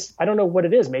 I don't know what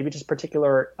it is. Maybe just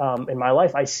particular in my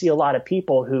life, I see a lot of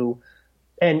people who,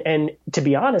 and to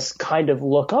be honest, kind of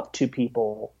look up to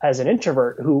people as an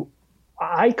introvert who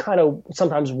I kind of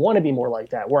sometimes want to be more like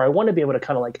that, where I want to be able to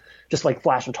kind of like just like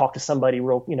flash and talk to somebody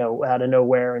real, out of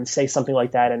nowhere and say something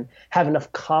like that and have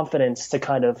enough confidence to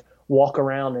kind of walk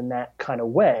around in that kind of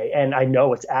way. And I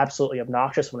know it's absolutely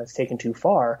obnoxious when it's taken too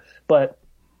far, but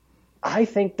I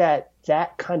think that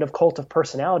kind of cult of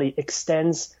personality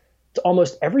extends to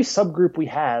almost every subgroup we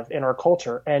have in our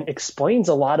culture and explains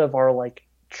a lot of our like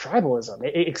tribalism.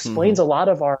 It explains a lot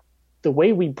of the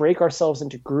way we break ourselves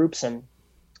into groups, and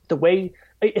the way,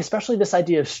 especially this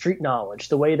idea of street knowledge,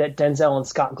 the way that Denzel and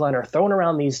Scott Glenn are throwing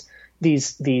around these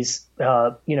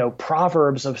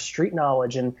proverbs of street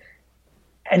knowledge. And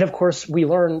of course we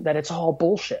learn that it's all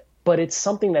bullshit, but it's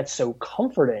something that's so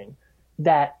comforting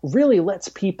that really lets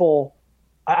people,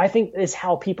 I think, is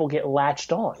how people get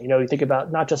latched on. You think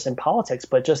about not just in politics,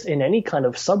 but just in any kind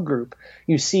of subgroup,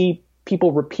 you see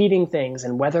people repeating things,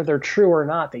 and whether they're true or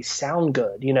not, they sound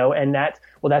good, and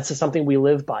that's just something we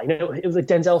live by. It was like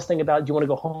Denzel's thing about, do you want to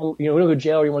go home? You want to go to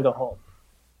jail or you want to go home?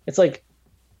 It's like,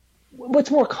 what's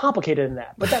more complicated than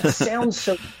that? But that sounds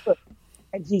so good.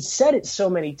 And he said it so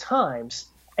many times,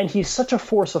 and he's such a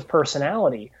force of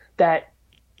personality that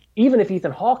even if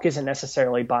Ethan Hawke isn't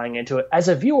necessarily buying into it, as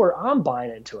a viewer, I'm buying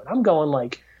into it. I'm going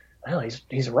like, oh,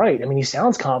 he's right. I mean, he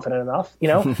sounds confident enough,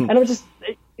 and I'm just,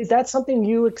 is that something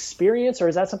you experience, or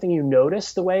is that something you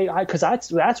notice the way because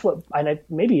that's what, and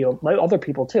maybe other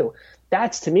people too.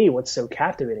 That's to me what's so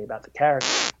captivating about the character.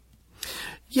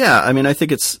 Yeah. I mean, I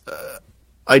think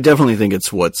I definitely think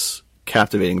it's what's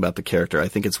captivating about the character. I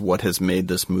think it's what has made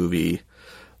this movie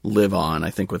live on.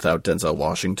 I think without Denzel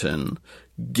Washington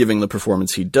giving the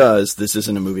performance he does, this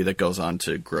isn't a movie that goes on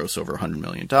to gross over $100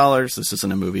 million. This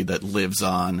isn't a movie that lives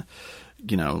on,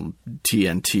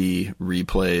 TNT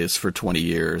replays for 20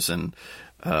 years and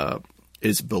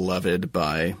is beloved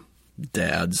by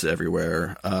dads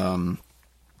everywhere.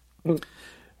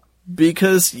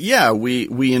 Because, yeah,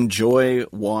 we enjoy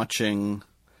watching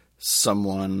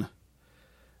someone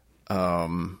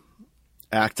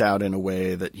act out in a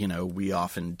way that, we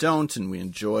often don't, and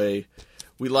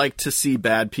we like to see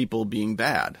bad people being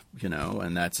bad,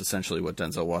 and that's essentially what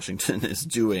Denzel Washington is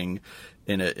doing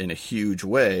in a huge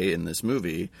way in this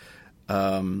movie.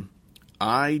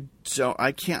 I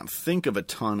can't think of a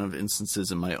ton of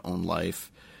instances in my own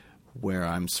life where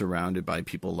I'm surrounded by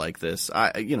people like this.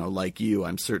 Like you,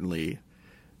 I'm certainly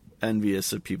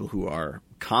envious of people who are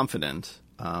confident,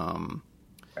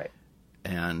 right,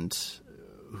 and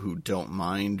who don't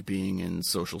mind being in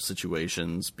social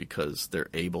situations because they're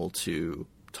able to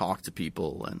talk to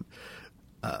people. And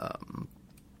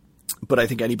but I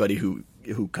think anybody who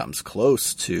comes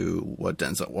close to what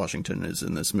Denzel Washington is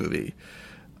in this movie,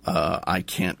 I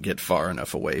can't get far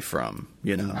enough away from.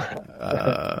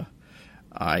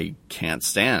 I can't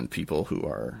stand people who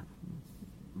are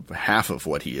half of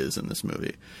what he is in this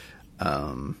movie.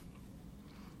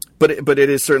 But it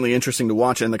is certainly interesting to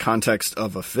watch in the context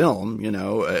of a film.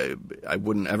 I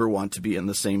wouldn't ever want to be in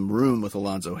the same room with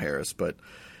Alonzo Harris, but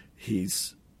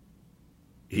he's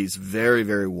very,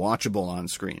 very watchable on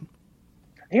screen.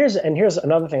 Here's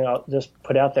another thing I'll just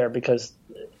put out there, because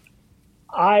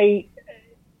I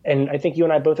think you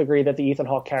and I both agree that the Ethan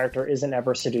Hawke character isn't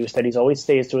ever seduced, that he's always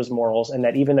stays to his morals, and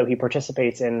that even though he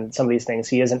participates in some of these things,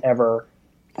 he isn't ever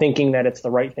thinking that it's the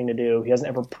right thing to do. He doesn't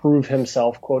ever prove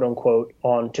himself, quote unquote,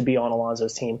 to be on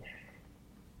Alonzo's team.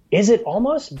 Is it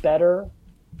almost better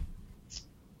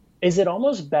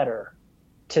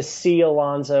to see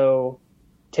Alonzo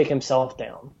take himself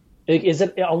down?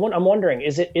 I'm wondering,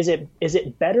 is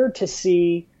it better to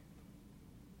see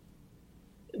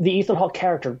the Ethan Hawke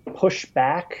character push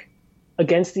back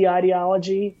against the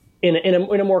ideology in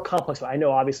a more complex way? I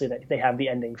know obviously that they have the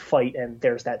ending fight and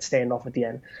there's that standoff at the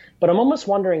end, but I'm almost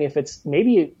wondering if it's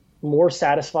maybe more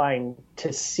satisfying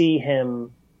to see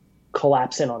him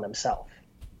collapse in on himself,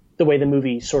 the way the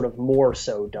movie sort of more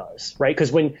so does, right?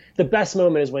 Because when the best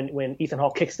moment is when Ethan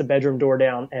Hawke kicks the bedroom door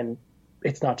down, and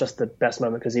it's not just the best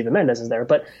moment because Eva Mendes is there,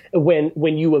 but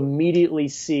when you immediately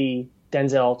see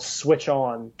Denzel switch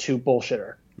on to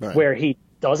bullshitter, right, where he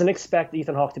doesn't expect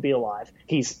Ethan Hawke to be alive.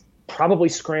 He's probably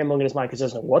scrambling in his mind because he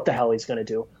doesn't know what the hell he's going to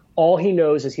do. All he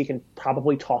knows is he can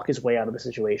probably talk his way out of the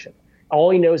situation.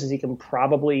 All he knows is he can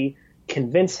probably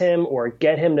convince him or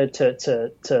get him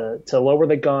to lower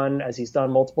the gun, as he's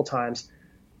done multiple times.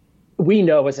 We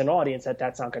know as an audience that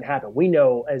that's not going to happen. We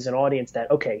know as an audience that,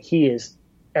 okay, he is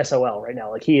SOL right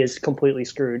now. Like, he is completely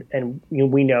screwed, and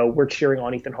we know we're cheering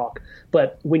on Ethan Hawke.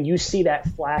 But when you see that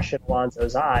flash in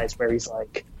Alonzo's eyes where he's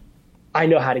like, I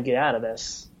know how to get out of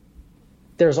this,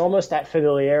 there's almost that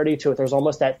familiarity to it. There's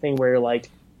almost that thing where you're like,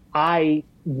 I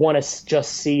want to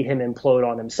just see him implode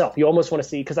on himself. You almost want to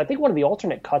see, because I think one of the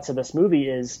alternate cuts of this movie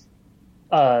is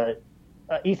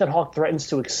Ethan Hawke threatens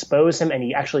to expose him, and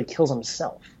he actually kills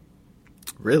himself.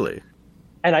 Really?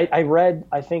 And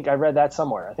I think I read that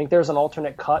somewhere. I think there's an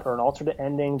alternate cut or an alternate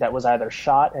ending that was either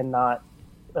shot and not,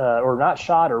 or not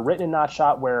shot, or written and not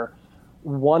shot, where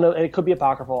and it could be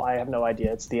apocryphal. I have no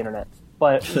idea. It's the internet.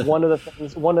 But one of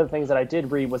the things that I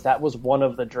did read was that was one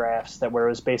of the drafts where it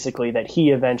was basically that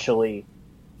he eventually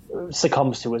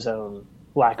succumbs to his own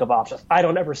lack of options. I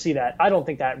don't ever see that. I don't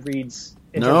think that reads.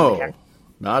 No,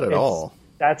 not at all.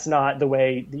 That's not the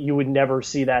way. You would never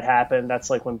see that happen. That's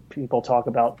like when people talk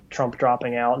about Trump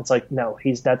dropping out. It's like, no,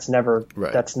 that's never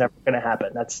going to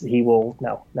happen. That's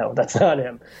not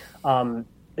him.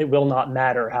 It will not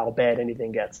matter how bad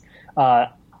anything gets.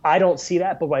 I don't see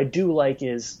that, but what I do like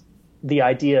is the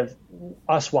idea of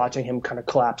us watching him kind of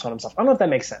collapse on himself. I don't know if that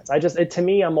makes sense. To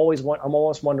me, I'm always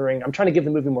wondering. I'm trying to give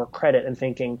the movie more credit and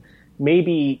thinking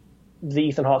maybe the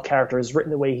Ethan Hawke character is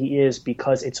written the way he is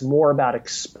because it's more about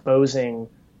exposing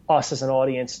us as an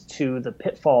audience to the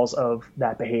pitfalls of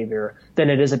that behavior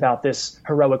than it is about this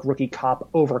heroic rookie cop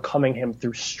overcoming him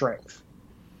through strength.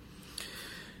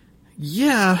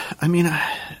 Yeah, I mean,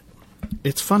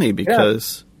 it's funny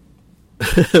because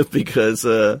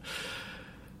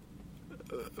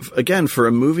again, for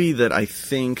a movie that I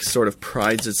think sort of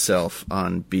prides itself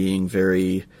on being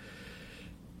very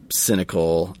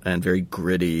cynical and very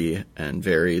gritty and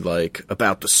very like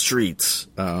about the streets,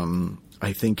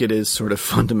 I think it is sort of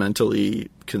fundamentally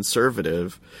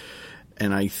conservative,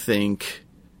 and I think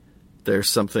there's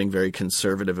something very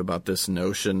conservative about this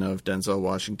notion of Denzel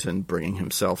Washington bringing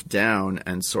himself down,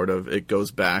 and sort of it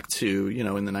goes back to,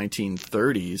 in the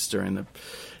 1930s during the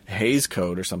Hays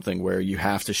Code or something, where you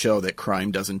have to show that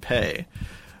crime doesn't pay.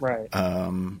 Right.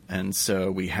 And so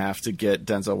we have to get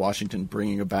Denzel Washington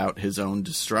bringing about his own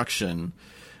destruction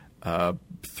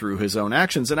through his own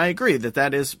actions. And I agree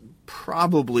that is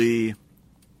probably...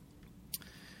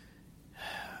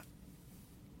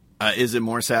 is it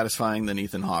more satisfying than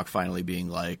Ethan Hawke finally being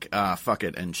like, fuck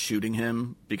it, and shooting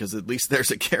him? Because at least there's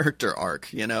a character arc,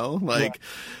 Like,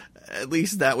 at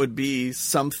least that would be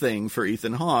something for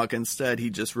Ethan Hawke. Instead, he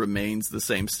just remains the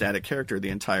same static character the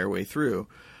entire way through.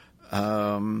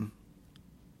 I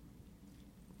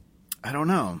don't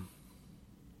know.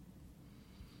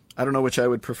 I don't know which I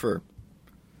would prefer.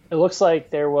 It looks like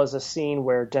there was a scene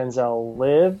where Denzel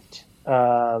lived.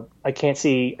 I can't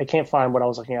find what I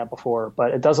was looking at before,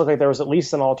 but it does look like there was at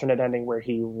least an alternate ending where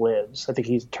he lives. I think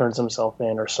he turns himself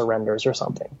in or surrenders or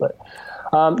something. But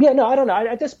I don't know.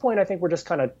 At this point, I think we're just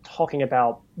kind of talking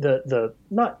about the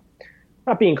not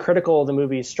being critical of the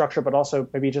movie's structure, but also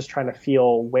maybe just trying to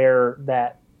feel where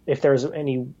that, if there's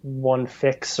any one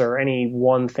fix or any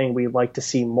one thing we'd like to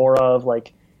see more of.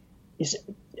 Like,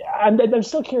 I'm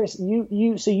still curious.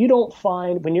 So you don't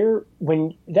find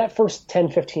when that first 10,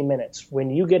 15 minutes, when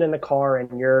you get in the car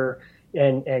and you're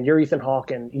Ethan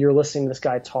Hawke and you're listening to this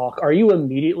guy talk, are you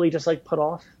immediately just like put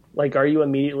off? Like, are you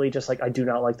immediately just like, I do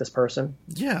not like this person?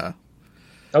 Yeah.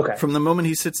 Okay. From the moment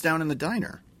he sits down in the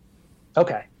diner.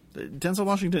 Okay. Denzel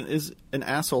Washington is an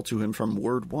asshole to him from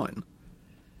word one.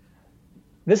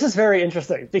 This is very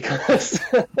interesting because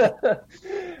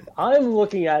I'm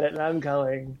looking at it and I'm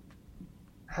going,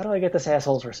 how do I get this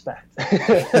asshole's respect?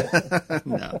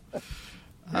 No.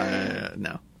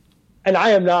 No. And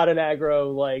I am not an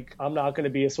aggro, like, I'm not going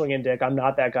to be a swinging dick. I'm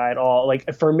not that guy at all.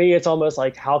 Like, for me, it's almost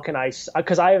like, how can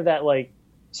because I have that, like,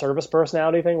 service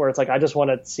personality thing where it's like, I just want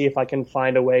to see if I can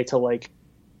find a way to, like,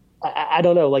 I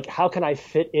don't know, like, how can I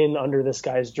fit in under this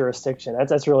guy's jurisdiction?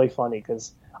 That's really funny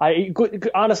because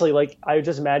honestly, like, I'm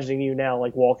just imagining you now,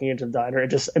 like, walking into the diner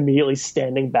and just immediately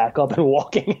standing back up and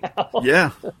walking out.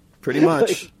 Yeah, pretty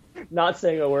much. Like, not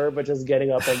saying a word, but just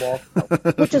getting up and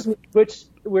walking. Which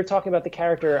we're talking about the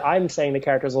character. I'm saying the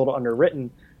character is a little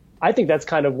underwritten. I think that's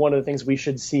kind of one of the things we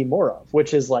should see more of,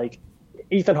 which is like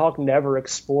Ethan Hawke never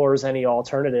explores any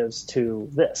alternatives to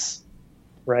this,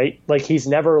 right? Like, he's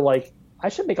never like, I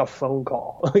should make a phone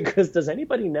call because does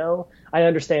anybody know? I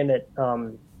understand that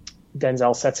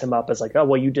Denzel sets him up as like, oh,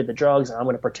 well, you did the drugs and I'm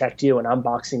going to protect you and I'm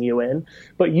boxing you in.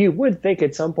 But you would think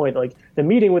at some point, like the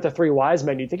meeting with the three wise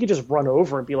men, you'd think you just run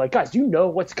over and be like, guys, do you know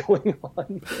what's going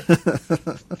on?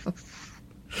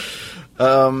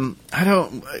 I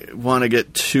don't want to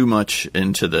get too much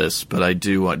into this, but I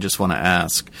do just want to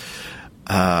ask,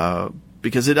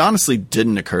 because it honestly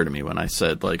didn't occur to me when I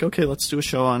said like, okay, let's do a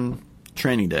show on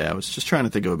Training Day. I was just trying to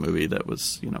think of a movie that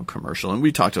was, commercial. And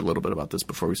we talked a little bit about this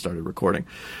before we started recording.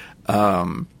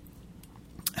 And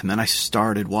then I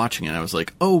started watching it and I was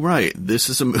like, oh, right, this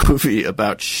is a movie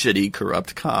about shitty,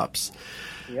 corrupt cops.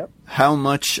 Yep. How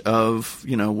much of,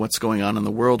 what's going on in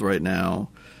the world right now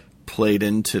played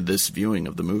into this viewing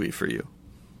of the movie for you?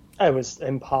 it was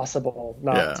impossible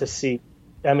not to see.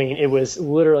 I mean, it was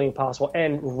literally impossible.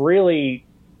 And really,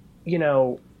 you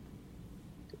know,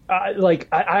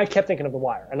 I kept thinking of The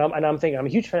Wire, and I'm thinking I'm a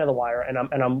huge fan of The Wire, and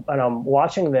I'm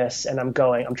watching this, and I'm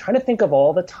trying to think of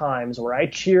all the times where I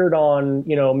cheered on,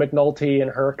 you know, McNulty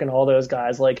and Herc and all those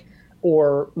guys, like,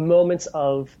 or moments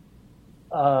of,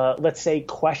 let's say,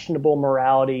 questionable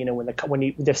morality. You know,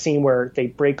 when the scene where they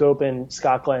break open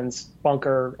Scott Glenn's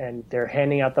bunker and they're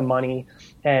handing out the money,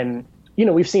 and you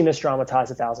know, we've seen this dramatized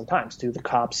 1,000 times.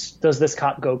 Does this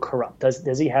cop go corrupt?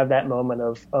 Does he have that moment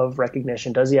of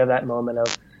recognition? Does he have that moment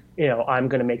of, you know, I'm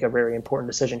going to make a very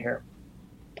important decision here?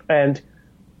 And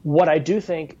what I do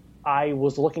think I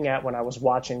was looking at when I was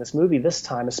watching this movie this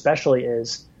time, especially,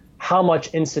 is how much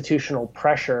institutional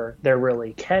pressure there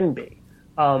really can be.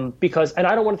 Because, and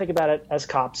I don't want to think about it as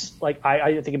cops. Like,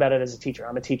 I think about it as a teacher.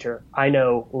 I'm a teacher. I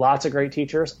know lots of great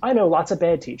teachers. I know lots of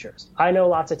bad teachers. I know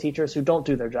lots of teachers who don't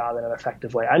do their job in an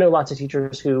effective way. I know lots of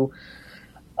teachers who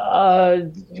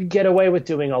get away with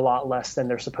doing a lot less than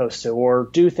they're supposed to, or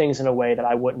do things in a way that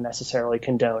I wouldn't necessarily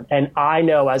condone. And I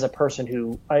know, as a person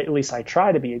who, at least I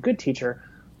try to be a good teacher,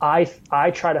 I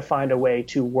try to find a way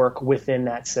to work within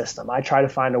that system. I try to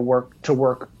find a way to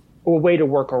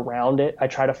work around it. I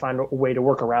try to find a way to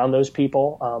work around those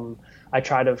people. I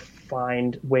try to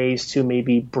find ways to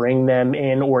maybe bring them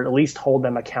in, or at least hold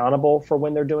them accountable for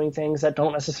when they're doing things that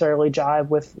don't necessarily jive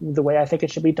with the way I think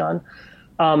it should be done.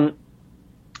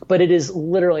 But it is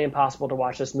literally impossible to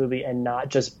watch this movie and not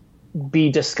just be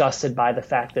disgusted by the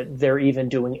fact that they're even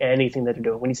doing anything that they're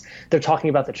doing. When they're talking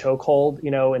about the chokehold,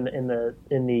 you know, in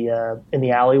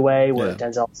the alleyway, where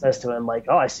Denzel says to him, like,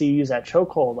 "Oh, I see you use that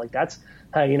chokehold. Like, that's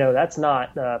you know, that's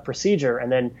not procedure."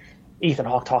 And then Ethan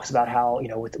Hawke talks about how, you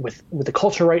know, with the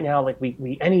culture right now, like,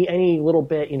 we any little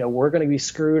bit, you know, we're going to be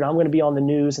screwed. I'm going to be on the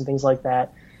news and things like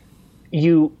that.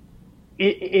 It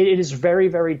is very,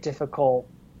 very difficult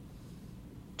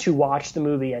to watch the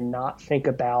movie and not think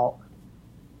about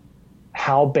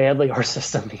how badly our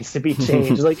system needs to be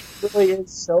changed. Like, it really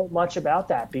is so much about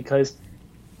that, because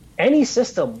any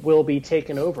system will be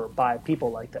taken over by people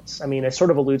like this. I mean, it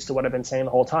sort of alludes to what I've been saying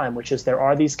the whole time, which is there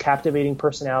are these captivating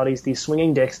personalities, these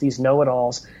swinging dicks, these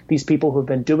know-it-alls, these people who've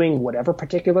been doing whatever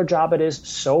particular job it is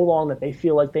so long that they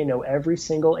feel like they know every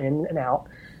single in and out,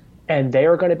 and they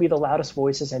are going to be the loudest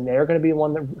voices, and they are going to be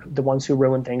the ones who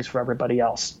ruin things for everybody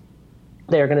else.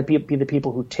 They are going to be the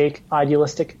people who take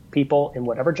idealistic people in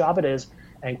whatever job it is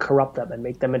and corrupt them and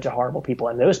make them into horrible people.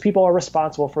 And those people are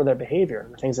responsible for their behavior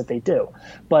and the things that they do.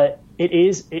 But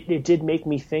it did make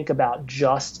me think about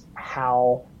just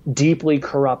how deeply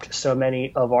corrupt so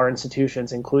many of our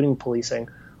institutions, including policing,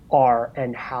 are,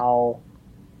 and how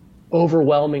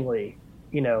overwhelmingly,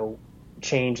 you know,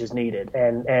 change is needed.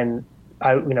 And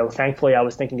I, you know, thankfully I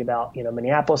was thinking about, you know,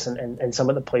 Minneapolis and some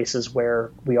of the places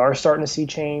where we are starting to see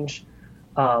change.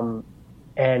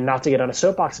 And not to get on a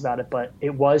soapbox about it, but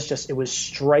it was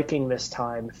striking this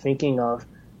time, thinking of,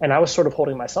 and I was sort of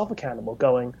holding myself accountable,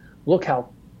 going, look how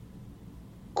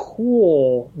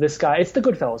cool this guy, it's the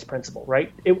Goodfellas principle,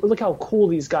 right? Look how cool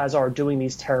these guys are doing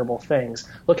these terrible things.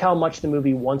 Look how much the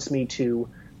movie wants me to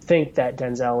think that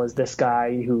Denzel is this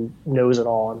guy who knows it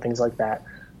all and things like that.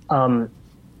 And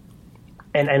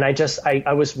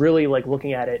I was really, like,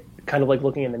 looking at it, kind of like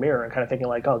looking in the mirror and kind of thinking,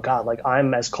 like, oh God, like,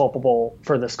 I'm as culpable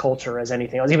for this culture as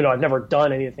anything else, even though I've never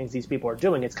done any of the things these people are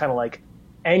doing. It's kind of like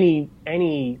any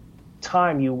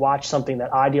time you watch something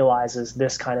that idealizes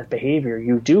this kind of behavior,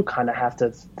 you do kind of have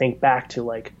to think back to,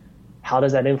 like, how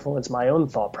does that influence my own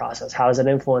thought process? How does it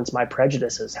influence my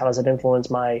prejudices? How does it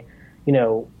influence my, you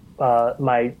know,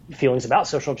 my feelings about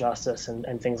social justice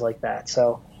and things like that?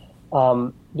 So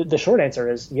the short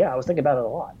answer is, yeah, I was thinking about it a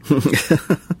lot.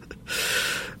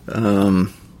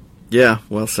 Yeah,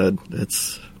 well said.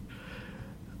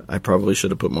 I probably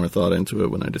should have put more thought into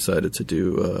it when I decided to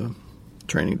do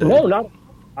training day. No, not.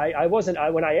 I wasn't.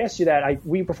 When I asked you that,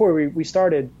 before we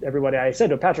started, everybody, I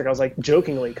said to Patrick, I was like,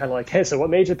 jokingly, kind of like, hey, so what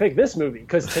made you pick this movie?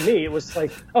 Because to me, it was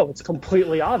like, oh, it's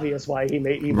completely obvious why he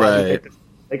made me pick it.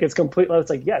 Like, it's completely. It's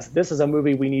like, yes, this is a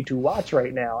movie we need to watch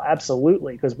right now,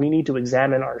 absolutely, because we need to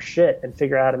examine our shit and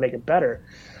figure out how to make it better.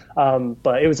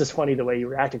 But it was just funny the way you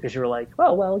reacted, because you were like,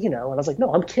 oh, well, you know, and I was like,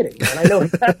 no, I'm kidding, man. I know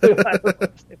exactly why I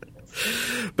watched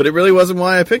it. But it really wasn't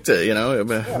why I picked it, you know,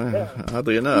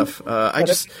 oddly enough. I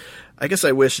guess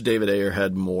I wish David Ayer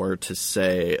had more to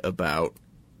say about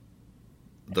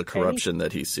the corruption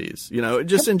that he sees. You know,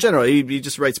 just in general, he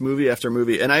just writes movie after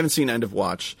movie. And I haven't seen End of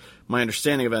Watch. My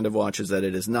understanding of End of Watch is that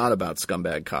it is not about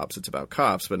scumbag cops. It's about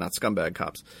cops, but not scumbag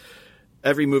cops.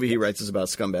 Every movie he writes is about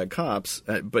scumbag cops,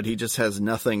 but he just has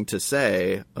nothing to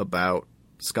say about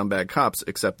scumbag cops,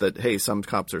 except that, hey, some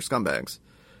cops are scumbags.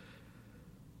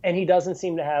 And he doesn't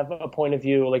seem to have a point of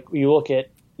view. Like, you look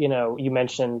at, you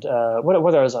mentioned, what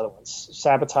are those other ones?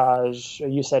 Sabotage,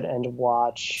 you said End of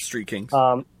Watch. Street Kings.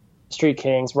 Street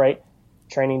Kings, right?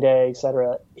 Training Day,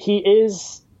 etc. He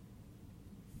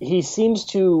seems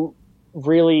to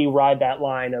really ride that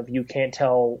line of you can't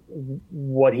tell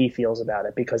what he feels about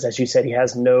it, because, as you said, he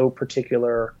has no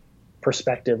particular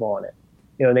perspective on it.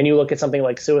 And then you look at something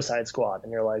like Suicide Squad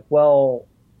and you're like, well,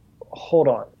 hold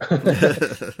on.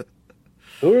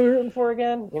 Who are we rooting for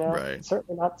again? Right.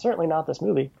 Certainly not this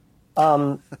movie.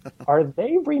 Are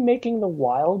they remaking The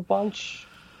Wild Bunch?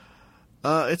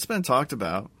 It's been talked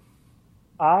about.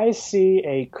 I see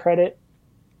a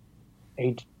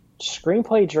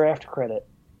screenplay draft credit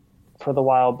for The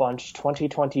Wild Bunch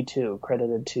 2022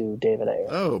 credited to David Ayer.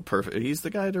 Oh, perfect. He's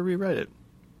the guy to rewrite it.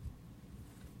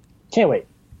 Can't wait.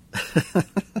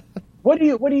 What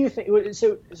do you think?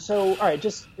 So all right,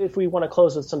 just if we want to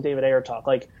close with some David Ayer talk,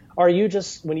 like, are you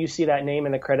just, when you see that name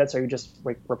in the credits, are you just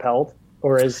repelled,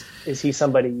 or is he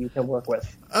somebody you can work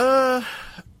with? I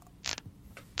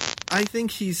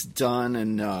think he's done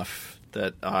enough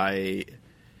that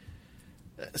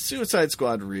Suicide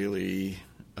Squad really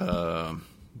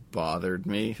bothered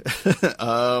me.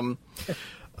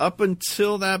 Up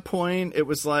until that point, it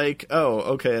was like, oh,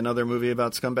 okay, another movie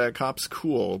about scumbag cops,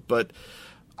 cool. But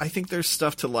I think there's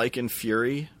stuff to like in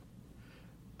Fury.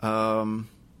 Dark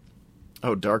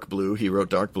Blue. He wrote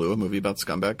Dark Blue, a movie about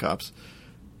scumbag cops,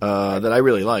 that I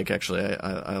really like, actually.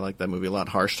 I like that movie a lot.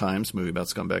 Harsh Times, movie about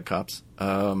scumbag cops.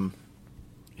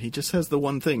 He just has the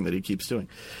one thing that he keeps doing.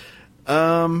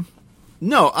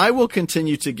 No, I will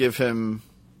continue to give him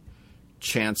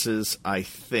chances, I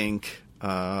think,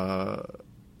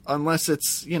 unless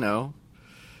it's,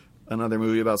 another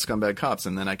movie about scumbag cops,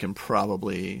 and then I can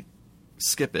probably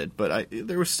skip it. But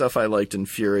there was stuff I liked in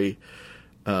Fury.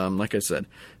 Like I said,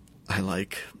 I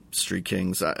like Street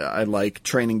Kings. I like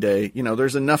Training Day.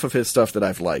 There's enough of his stuff that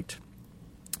I've liked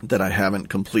that I haven't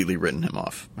completely written him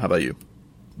off. How about you?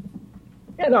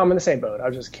 Yeah, no, I'm in the same boat. I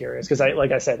was just curious because,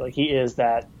 like I said, like he is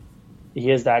that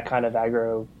kind of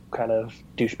aggro, kind of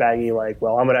douchebaggy. Like,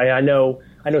 well, I know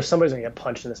somebody's gonna get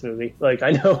punched in this movie. Like,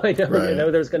 I know, Right.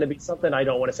 There's gonna be something I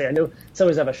don't want to say. I know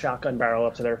somebody's gonna have a shotgun barrel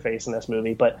up to their face in this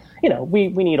movie, but we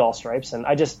need all stripes. And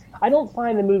I don't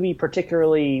find the movie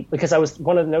particularly, because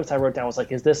one of the notes I wrote down was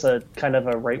like, is this a kind of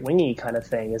a right wingy kind of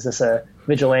thing? Is this a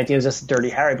vigilante? Is this Dirty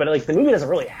Harry? But like the movie doesn't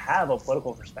really have a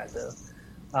political perspective.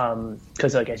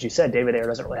 Because, like, as you said, David Ayer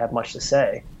doesn't really have much to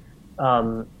say.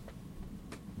 So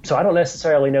I don't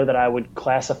necessarily know that I would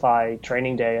classify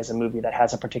Training Day as a movie that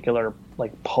has a particular,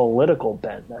 like, political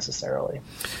bent necessarily.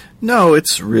 No,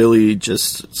 it's really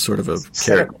just sort of a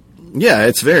character. Yeah,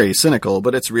 it's very cynical,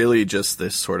 but it's really just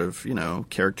this sort of,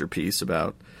 character piece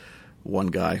about one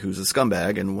guy who's a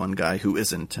scumbag and one guy who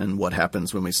isn't, and what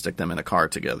happens when we stick them in a car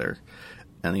together.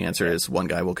 And the answer is one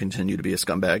guy will continue to be a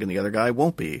scumbag and the other guy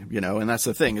won't be, and that's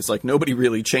the thing. It's like nobody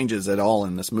really changes at all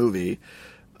in this movie.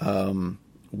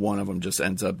 One of them just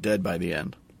ends up dead by the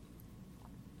end.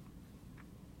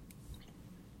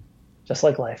 Just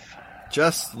like life.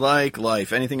 Just like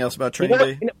life. Anything else about Training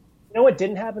Day? You know what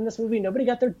didn't happen in this movie? Nobody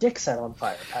got their dick set on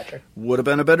fire, Patrick. Would have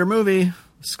been a better movie.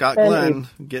 Scott Glenn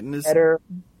getting his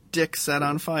dick set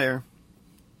on fire.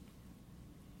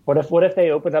 What if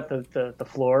they opened up the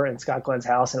floor in Scott Glenn's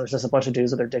house and it was just a bunch of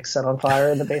dudes with their dicks set on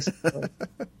fire in the basement?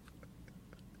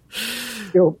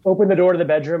 You open the door to the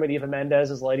bedroom and Eva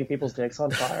Mendes is lighting people's dicks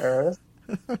on fire.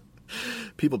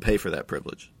 People pay for that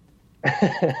privilege.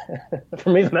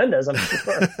 From Eva Mendes, I'm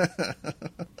sure.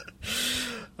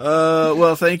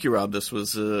 Well, thank you, Rob. This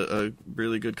was a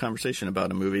really good conversation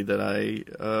about a movie that I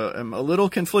am a little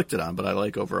conflicted on, but I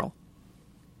like overall.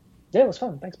 Yeah, it was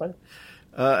fun. Thanks, buddy.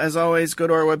 As always, go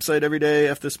to our website every day,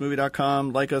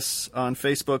 fthismovie.com. Like us on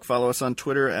Facebook. Follow us on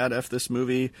Twitter at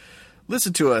fthismovie.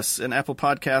 Listen to us in Apple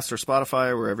Podcasts or Spotify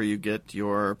or wherever you get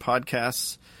your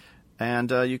podcasts.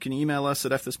 And you can email us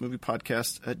at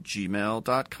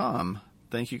fthismoviepodcast@gmail.com.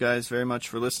 Thank you guys very much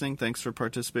for listening. Thanks for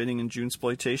participating in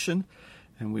Junesploitation.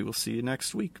 And we will see you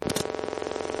next week.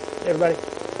 Hey, everybody.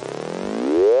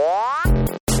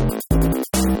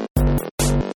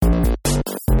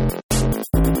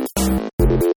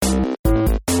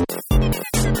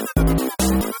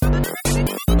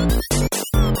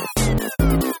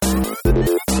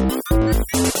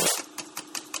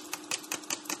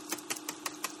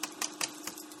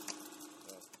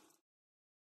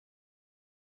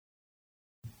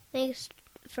 Thanks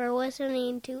for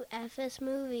listening to FS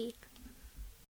Movie.